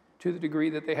to the degree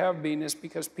that they have been is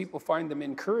because people find them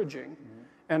encouraging.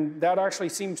 And that actually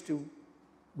seems to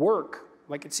work,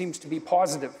 like it seems to be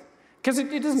positive. Because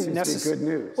it isn't necessarily good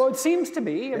news. Well, it seems to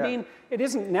be. I mean, it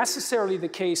isn't necessarily the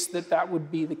case that that would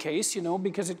be the case, you know,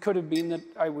 because it could have been that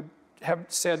I would have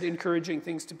said encouraging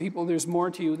things to people. There's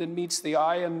more to you than meets the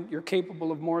eye, and you're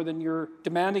capable of more than you're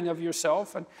demanding of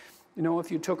yourself. And, you know, if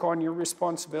you took on your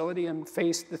responsibility and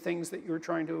faced the things that you were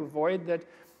trying to avoid, that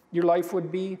your life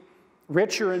would be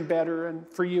richer and better and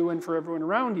for you and for everyone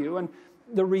around you. And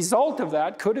the result of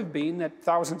that could have been that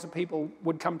thousands of people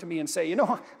would come to me and say, you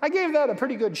know, I gave that a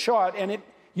pretty good shot, and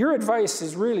your advice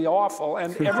is really awful,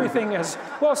 and everything is,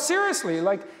 well, seriously,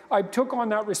 like, I took on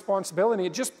that responsibility,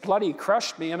 it just bloody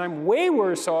crushed me, and I'm way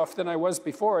worse off than I was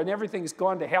before, and everything's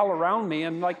gone to hell around me,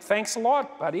 and like, thanks a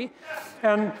lot, buddy.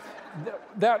 And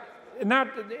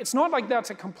it's not like that's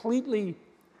a completely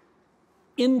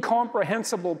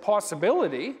incomprehensible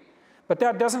possibility, but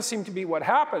that doesn't seem to be what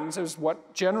happens. Is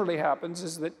what generally happens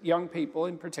is that young people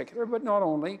in particular, but not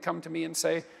only, come to me and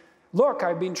say, look,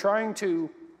 I've been trying to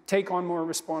take on more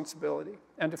responsibility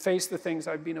and to face the things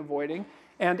I've been avoiding,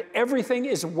 and everything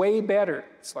is way better.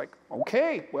 It's like,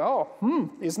 okay, well,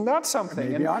 isn't that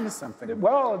something? Maybe onto something.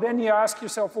 Well, then you ask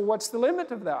yourself, well, what's the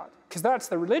limit of that? Because that's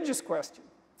the religious question,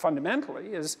 fundamentally,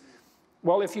 is,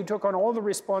 well, if you took on all the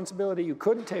responsibility you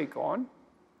could take on,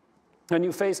 and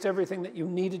you faced everything that you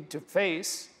needed to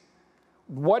face,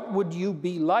 what would you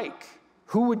be like?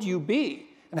 Who would you be?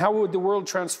 And how would the world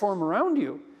transform around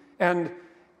you? And,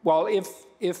 well,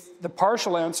 if the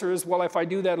partial answer is, well, if I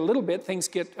do that a little bit, things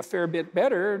get a fair bit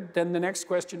better, then the next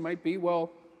question might be, well,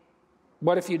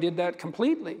 what if you did that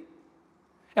completely?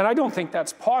 And I don't think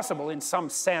that's possible in some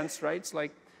sense, right? It's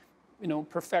like, you know,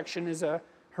 perfection is a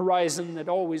horizon that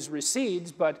always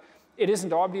recedes, but it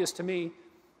isn't obvious to me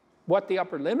what the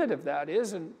upper limit of that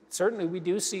is, and certainly we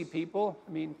do see people,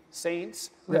 I mean, saints,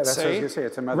 let's say. What I was going to say.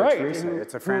 It's a Mother Teresa,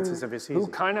 it's a Francis of Assisi. Who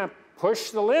kind of push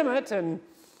the limit, and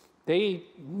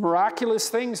miraculous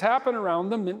things happen around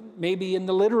them, and maybe in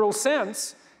the literal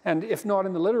sense, and if not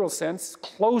in the literal sense,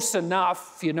 close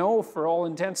enough, you know, for all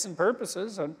intents and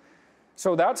purposes, and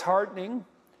so that's heartening.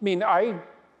 I mean, I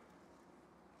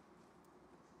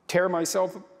tear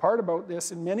myself apart about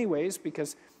this in many ways,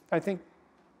 because I think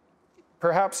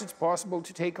perhaps it's possible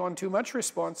to take on too much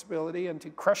responsibility and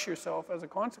to crush yourself as a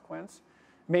consequence.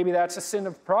 Maybe that's a sin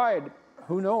of pride.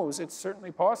 Who knows? It's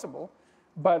certainly possible.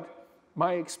 But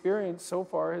my experience so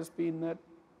far has been that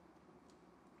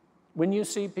when you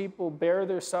see people bear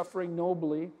their suffering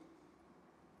nobly,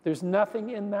 there's nothing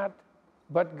in that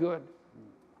but good.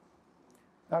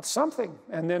 That's something.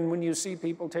 And then when you see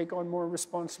people take on more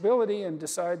responsibility and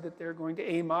decide that they're going to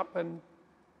aim up and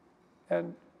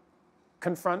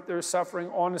confront their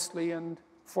suffering honestly and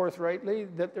forthrightly,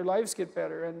 that their lives get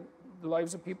better and the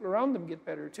lives of people around them get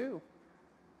better too.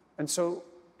 And so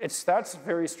that's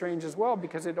very strange as well,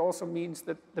 because it also means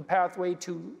that the pathway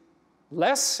to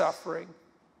less suffering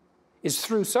is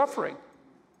through suffering,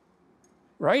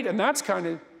 right? And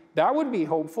that would be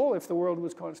hopeful if the world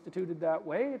was constituted that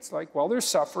way. It's like, well, there's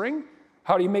suffering.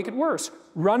 How do you make it worse?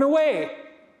 Run away.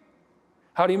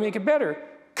 How do you make it better?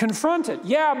 Confront it.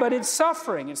 Yeah, but it's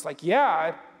suffering. It's like,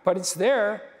 yeah, but it's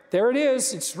there. There it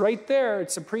is. It's right there.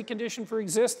 It's a precondition for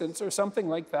existence or something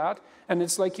like that. And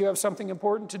it's like you have something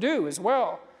important to do as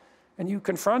well. And you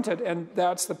confront it, and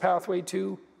that's the pathway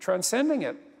to transcending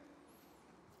it.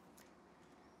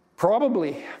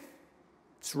 Probably.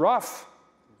 It's rough.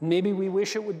 Maybe we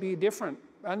wish it would be different,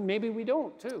 and maybe we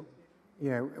don't, too.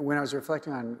 Yeah, when I was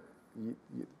reflecting on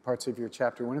parts of your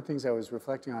chapter, one of the things I was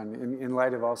reflecting on, in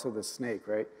light of also the snake,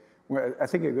 right? Well, I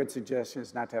think a good suggestion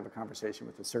is not to have a conversation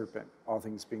with the serpent, all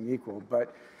things being equal,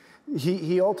 but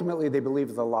he ultimately, they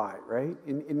believe the lie, right?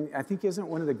 And I think isn't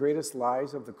one of the greatest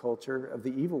lies of the culture, of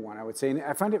the evil one, I would say. And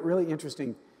I find it really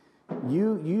interesting.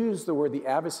 You use the word the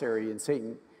adversary in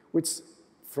Satan, which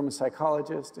from a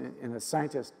psychologist and a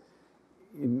scientist,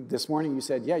 this morning you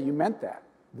said, yeah, you meant that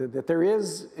there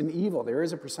is an evil, there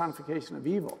is a personification of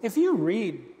evil. If you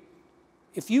read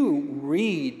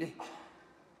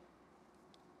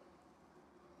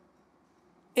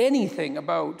anything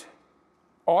about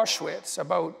Auschwitz,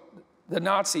 about the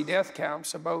Nazi death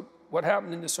camps, about what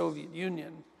happened in the Soviet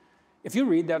Union, if you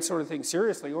read that sort of thing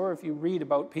seriously, or if you read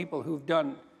about people who've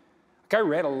done, like I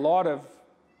read a lot of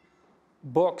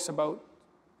books about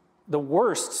the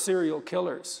worst serial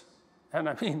killers, and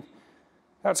I mean,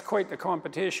 that's quite the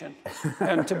competition.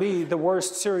 And to be the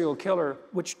worst serial killer,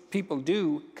 which people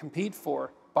do compete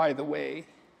for, by the way,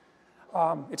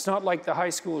 It's not like the high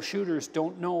school shooters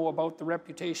don't know about the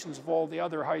reputations of all the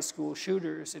other high school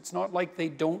shooters. It's not like they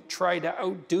don't try to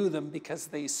outdo them, because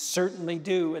they certainly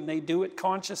do, and they do it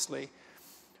consciously. I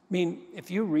mean, if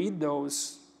you read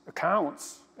those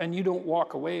accounts and you don't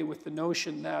walk away with the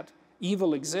notion that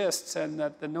evil exists and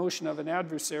that the notion of an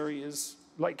adversary is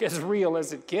like as real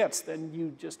as it gets, then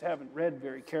you just haven't read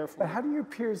very carefully. But how do your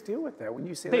peers deal with that when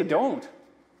you say They that? don't.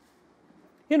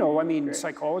 You know, I mean,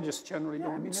 psychologists generally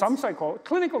don't. I mean, Some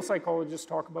clinical psychologists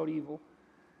talk about evil,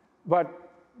 but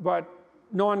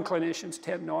non-clinicians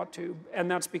tend not to,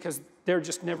 and that's because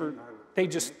they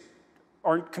just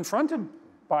aren't confronted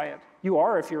by it. You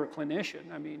are if you're a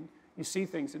clinician. I mean, you see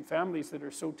things in families that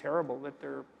are so terrible that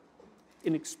they're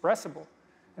inexpressible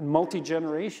and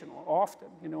multi-generational often,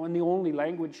 you know, and the only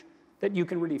language that you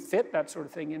can really fit that sort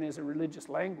of thing in is a religious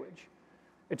language.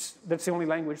 That's the only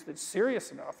language that's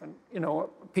serious enough. And, you know,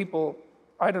 people,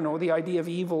 I don't know, the idea of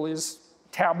evil is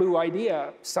taboo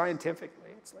idea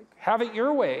scientifically. It's like, have it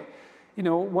your way. You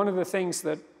know, one of the things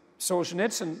that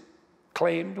Solzhenitsyn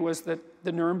claimed was that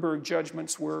the Nuremberg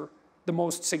judgments were the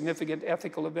most significant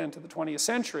ethical event of the 20th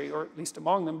century, or at least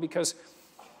among them, because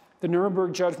the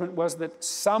Nuremberg judgment was that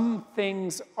some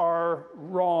things are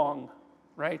wrong,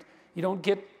 right? You don't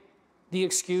get the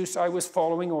excuse, I was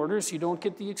following orders. You don't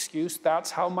get the excuse,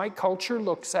 that's how my culture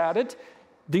looks at it.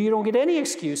 You don't get any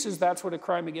excuses, that's what a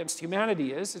crime against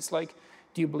humanity is. It's like,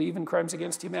 do you believe in crimes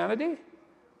against humanity?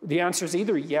 The answer is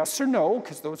either yes or no,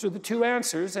 because those are the two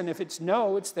answers. And if it's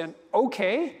no, it's then,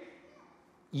 okay,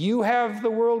 you have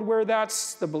the world where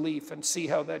that's the belief and see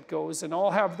how that goes. And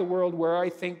I'll have the world where I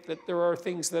think that there are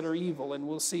things that are evil, and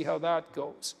we'll see how that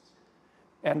goes.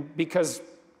 And because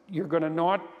you're going to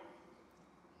not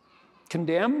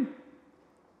condemn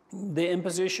the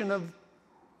imposition of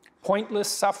pointless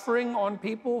suffering on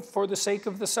people for the sake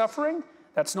of the suffering,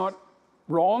 that's not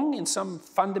wrong in some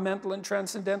fundamental and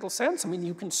transcendental sense. I mean,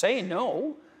 you can say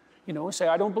no, you know, say,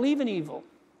 I don't believe in evil.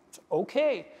 It's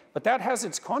okay, but that has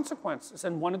its consequences,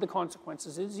 and one of the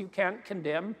consequences is you can't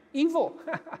condemn evil.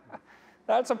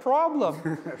 That's a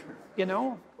problem, you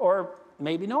know, or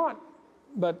maybe not,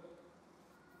 but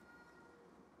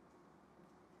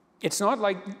it's not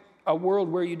like a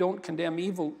world where you don't condemn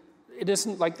evil. It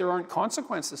isn't like there aren't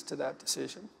consequences to that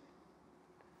decision,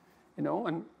 you know.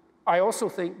 And I also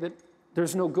think that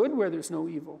there's no good where there's no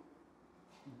evil,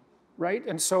 right?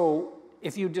 And so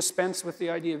if you dispense with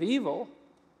the idea of evil,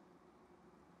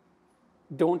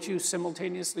 don't you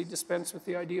simultaneously dispense with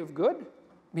the idea of good?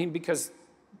 I mean, because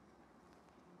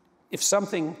if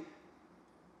something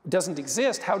doesn't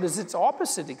exist, how does its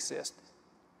opposite exist?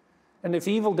 And if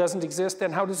evil doesn't exist,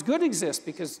 then how does good exist?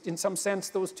 Because in some sense,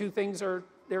 those two things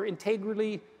they're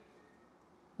integrally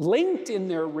linked in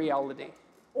their reality.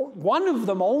 One of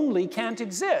them only can't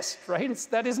exist, right?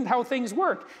 That isn't how things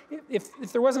work.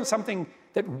 If there wasn't something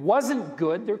that wasn't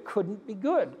good, there couldn't be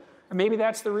good. And maybe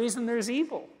that's the reason there's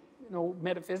evil, you know,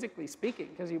 metaphysically speaking,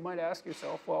 because you might ask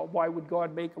yourself, well, why would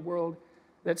God make a world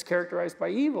that's characterized by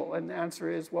evil? And the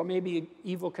answer is, well, maybe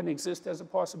evil can exist as a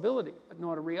possibility, but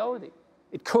not a reality.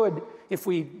 It could, if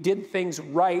we did things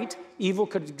right, evil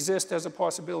could exist as a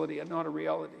possibility and not a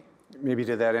reality. Maybe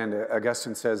to that end,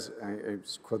 Augustine says, a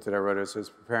quote that I wrote as I was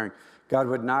preparing, God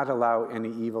would not allow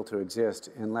any evil to exist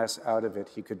unless out of it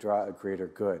he could draw a greater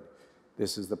good.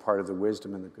 This is the part of the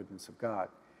wisdom and the goodness of God.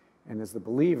 And as the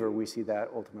believer, we see that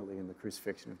ultimately in the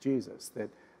crucifixion of Jesus, that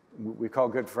we call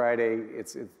Good Friday,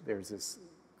 there's this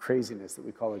craziness that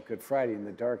we call it Good Friday, in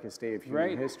the darkest day of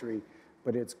human history.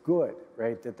 But it's good,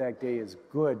 right? That day is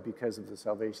good because of the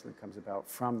salvation that comes about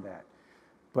from that.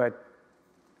 But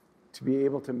to be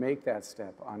able to make that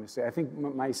step, honestly, I think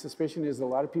my suspicion is a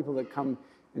lot of people that come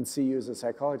and see you as a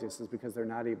psychologist is because they're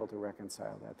not able to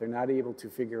reconcile that. They're not able to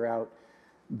figure out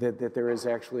that there is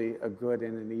actually a good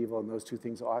and an evil, and those two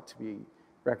things ought to be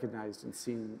recognized and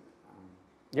seen.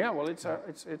 Yeah, well, it's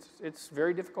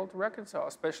very difficult to reconcile,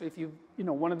 especially if you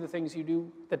know, one of the things you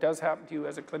do that does happen to you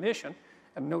as a clinician,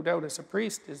 and no doubt as a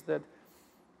priest, is that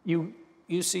you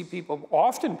see people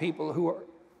are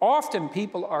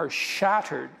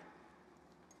shattered,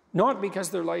 not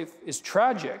because their life is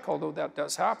tragic, although that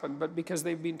does happen, but because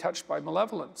they've been touched by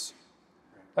malevolence.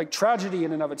 Like, tragedy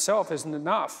in and of itself isn't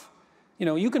enough. You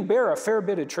know, you can bear a fair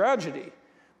bit of tragedy,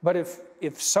 but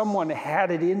if someone had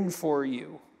it in for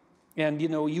you, and, you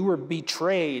know, you were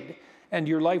betrayed, and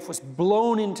your life was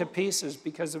blown into pieces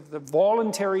because of the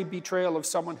voluntary betrayal of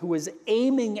someone who was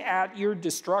aiming at your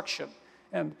destruction.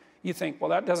 And, You think, well,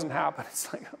 that doesn't happen.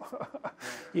 It's like,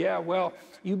 yeah, well,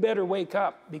 you better wake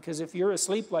up, because if you're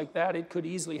asleep like that, it could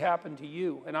easily happen to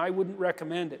you. And I wouldn't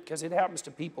recommend it, because it happens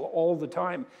to people all the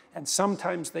time. And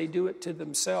sometimes they do it to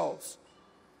themselves.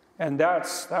 And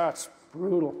that's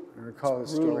brutal. I recall the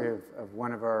story of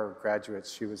one of our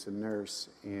graduates. She was a nurse,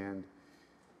 and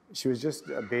she was just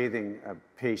bathing a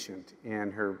patient,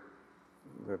 and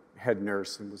the head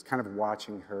nurse and was kind of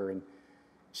watching her. And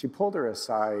she pulled her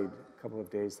aside a couple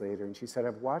of days later, and she said,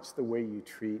 I've watched the way you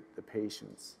treat the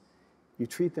patients. You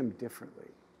treat them differently.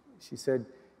 She said,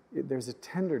 there's a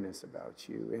tenderness about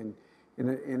you and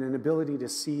an ability to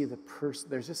see the person.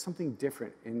 There's just something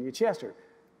different. And she asked her,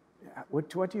 what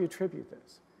do you attribute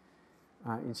this?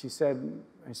 And she said,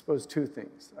 I suppose two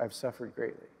things. I've suffered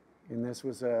greatly. And this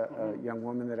was a young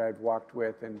woman that I'd walked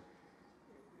with and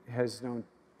has known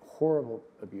horrible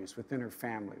abuse within her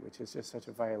family, which is just such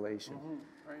a violation.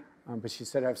 Right. But she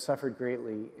said, I've suffered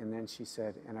greatly, and then she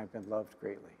said, and I've been loved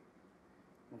greatly.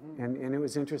 And it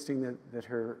was interesting that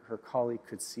her colleague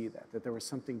could see that there was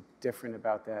something different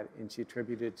about that, and she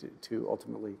attributed to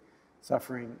ultimately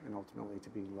suffering and ultimately to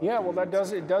being loved. Yeah, well, it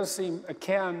does seem, it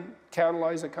can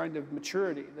catalyze a kind of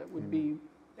maturity that would be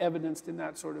evidenced in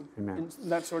that sort of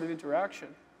interaction.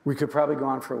 We could probably go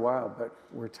on for a while, but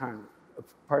we're time. A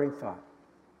parting thought.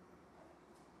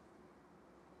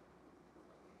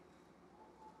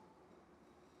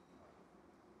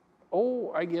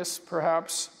 Oh, I guess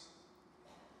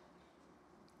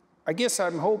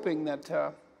I'm hoping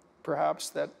that perhaps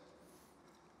that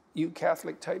you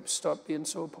Catholic types stop being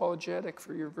so apologetic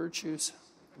for your virtues.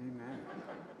 Amen.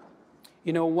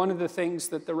 You know, one of the things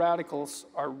that the radicals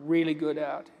are really good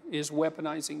at is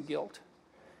weaponizing guilt.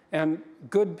 And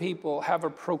good people have a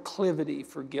proclivity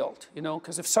for guilt, you know,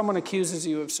 because if someone accuses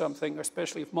you of something,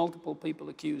 especially if multiple people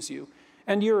accuse you,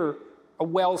 and you're a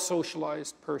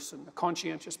well-socialized person, a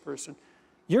conscientious person,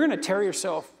 you're going to tear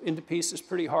yourself into pieces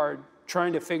pretty hard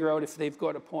trying to figure out if they've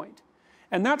got a point.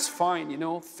 And that's fine, you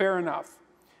know, fair enough.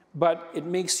 But it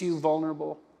makes you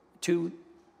vulnerable to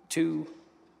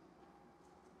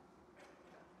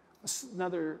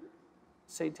another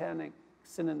satanic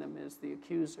synonym is the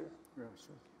accuser. Yeah,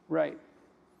 sure. Right.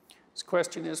 This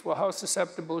question is, well, how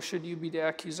susceptible should you be to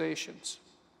accusations?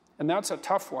 And that's a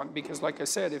tough one, because like I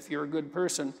said, if you're a good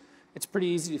person, it's pretty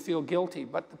easy to feel guilty.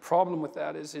 But the problem with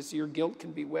that is your guilt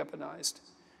can be weaponized.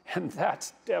 And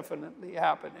that's definitely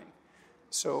happening.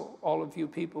 So all of you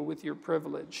people with your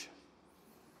privilege.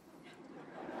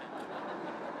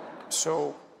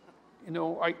 So, you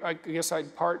know, I guess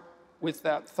I'd part with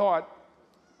that thought.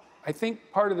 I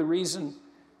think part of the reason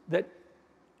that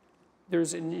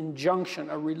there's an injunction,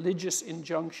 a religious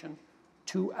injunction,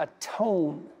 to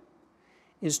atone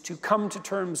is to come to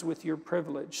terms with your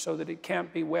privilege so that it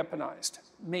can't be weaponized.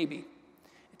 Maybe.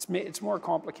 It's more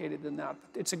complicated than that,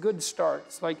 but it's a good start.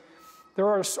 It's like there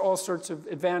are all sorts of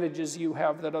advantages you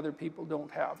have that other people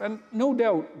don't have. And no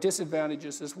doubt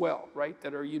disadvantages as well, right,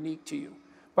 that are unique to you.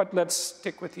 But let's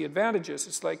stick with the advantages.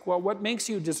 It's like, well, what makes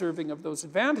you deserving of those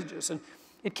advantages? And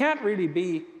it can't really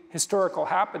be historical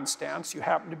happenstance. You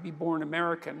happen to be born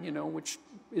American, you know, which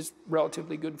is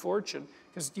relatively good fortune,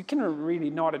 because you can really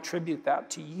not attribute that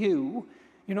to you.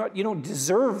 You don't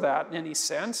deserve that in any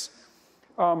sense.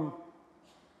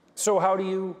 So how do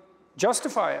you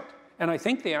justify it? And I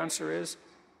think the answer is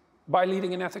by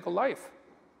leading an ethical life.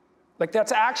 Like,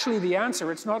 that's actually the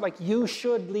answer. It's not like you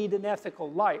should lead an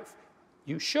ethical life.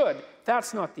 You should.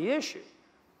 That's not the issue.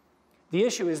 The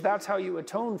issue is that's how you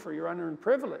atone for your unearned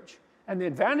privilege. And the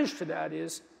advantage to that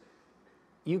is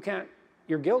your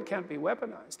guilt can't be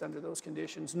weaponized under those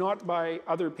conditions, not by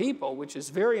other people, which is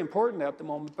very important at the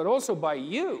moment, but also by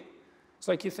you. It's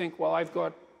like you think, well, I've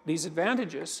got these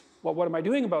advantages. Well, what am I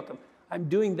doing about them? I'm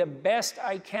doing the best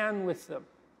I can with them,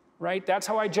 right? That's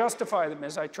how I justify them,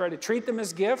 is I try to treat them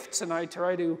as gifts, and I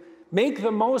try to make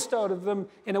the most out of them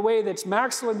in a way that's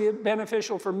maximally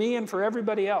beneficial for me and for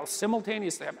everybody else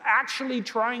simultaneously. I'm actually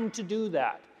trying to do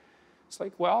that. It's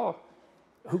like, well,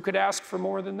 who could ask for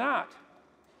more than that?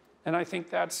 And I think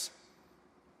that's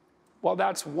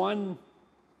one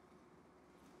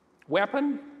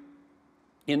weapon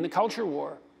in the culture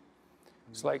war.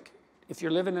 It's like, if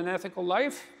you're living an ethical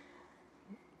life,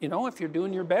 you know, if you're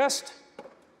doing your best,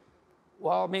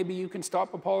 well, maybe you can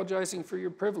stop apologizing for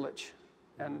your privilege.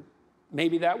 And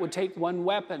maybe that would take one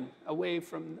weapon away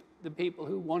from the people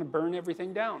who want to burn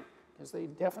everything down, because they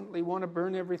definitely want to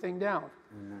burn everything down.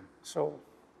 Mm-hmm. So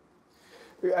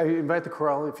I invite the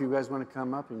choral, if you guys want to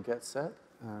come up and get set.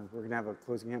 We're going to have a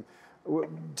closing hymn.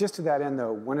 Just to that end,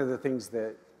 though, one of the things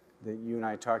that you and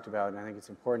I talked about, and I think it's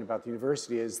important about the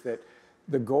university, is that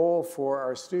the goal for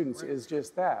our students is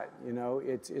just that. You know,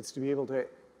 it's to be able to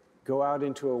go out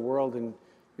into a world and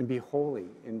be holy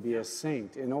and be a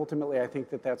saint. And ultimately, I think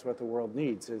that that's what the world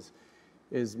needs is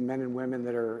men and women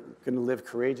that are going to live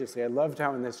courageously. I loved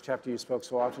how in this chapter you spoke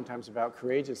so oftentimes about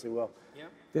courageously. Well,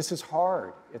 this is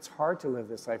hard. It's hard to live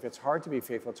this life. It's hard to be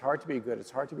faithful. It's hard to be good.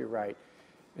 It's hard to be right.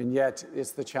 And yet,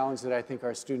 it's the challenge that I think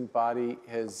our student body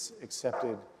has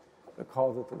accepted, the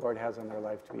call that the Lord has on their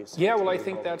life to be a saint. Yeah, well, I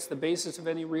think that's the basis of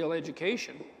any real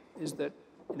education, is that,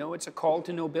 you know, it's a call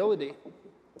to nobility.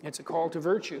 It's a call to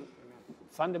virtue,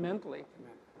 fundamentally.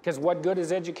 Because what good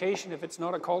is education if it's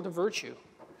not a call to virtue?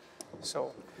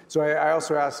 So I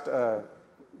also asked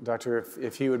Doctor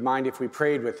if he would mind if we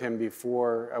prayed with him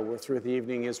before we're through with the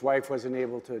evening. His wife wasn't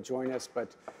able to join us,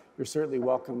 but you're certainly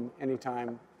welcome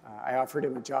anytime. I offered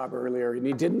him a job earlier, and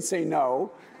he didn't say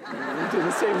no.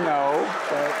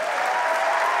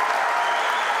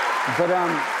 But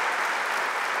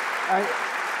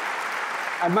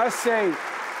I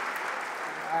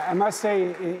must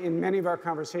say, in many of our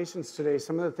conversations today,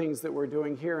 some of the things that we're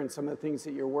doing here and some of the things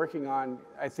that you're working on,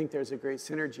 I think there's a great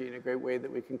synergy and a great way that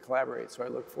we can collaborate. So I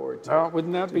look forward to. Oh,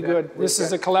 wouldn't that be good? This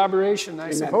is a collaboration,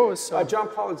 I suppose. So. John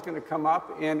Paul is going to come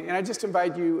up, and I just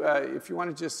invite you, if you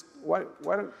want to just, why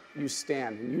don't you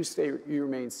stand and you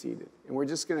remain seated, and we're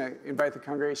just going to invite the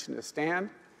congregation to stand.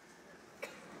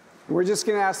 We're just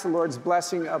going to ask the Lord's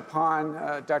blessing upon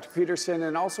Dr. Peterson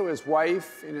and also his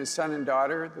wife and his son and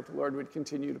daughter, that the Lord would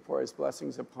continue to pour his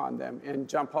blessings upon them. And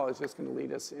John Paul is just going to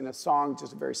lead us in a song,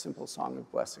 just a very simple song of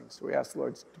blessing. So we ask the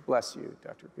Lord to bless you,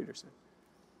 Dr. Peterson.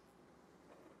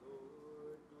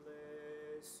 Lord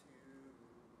bless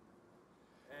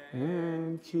you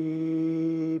and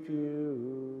keep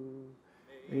you.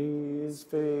 May his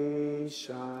face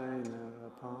shine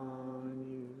upon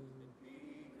you.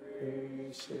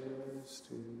 Gracious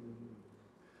to you,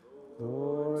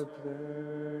 Lord,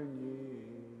 turn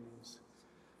his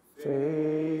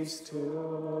face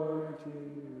toward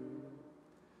you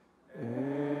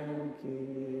and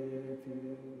give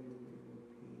you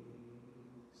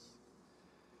peace.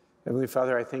 Heavenly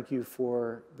Father, I thank you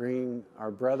for bringing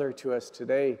our brother to us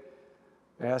today.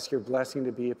 I ask your blessing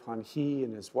to be upon he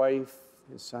and his wife,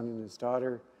 his son and his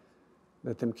daughter.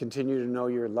 Let them continue to know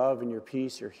your love and your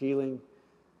peace, your healing.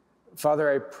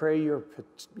 Father, I pray your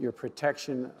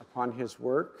protection upon his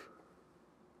work.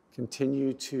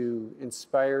 Continue to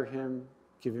inspire him,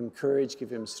 give him courage,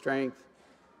 give him strength.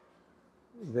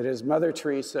 That as Mother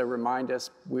Teresa remind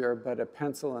us, we are but a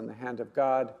pencil in the hand of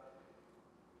God,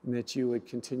 and that you would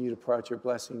continue to pour out your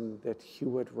blessing, that he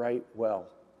would write well.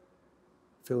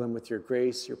 Fill him with your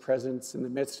grace, your presence in the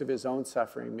midst of his own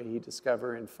suffering. May he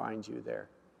discover and find you there.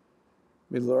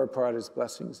 May the Lord pour out his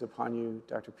blessings upon you,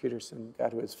 Dr. Peterson,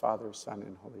 God who is Father, Son,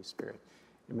 and Holy Spirit.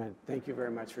 Amen. Thank you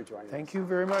very much for joining us. Thank you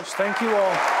very much. Thank you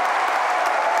all.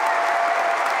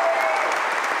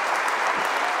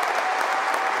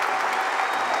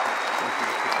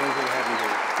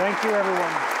 Thank you,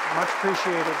 everyone. Much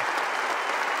appreciated.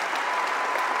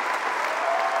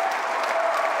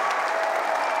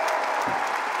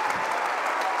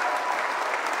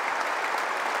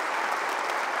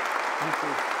 Thank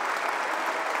you.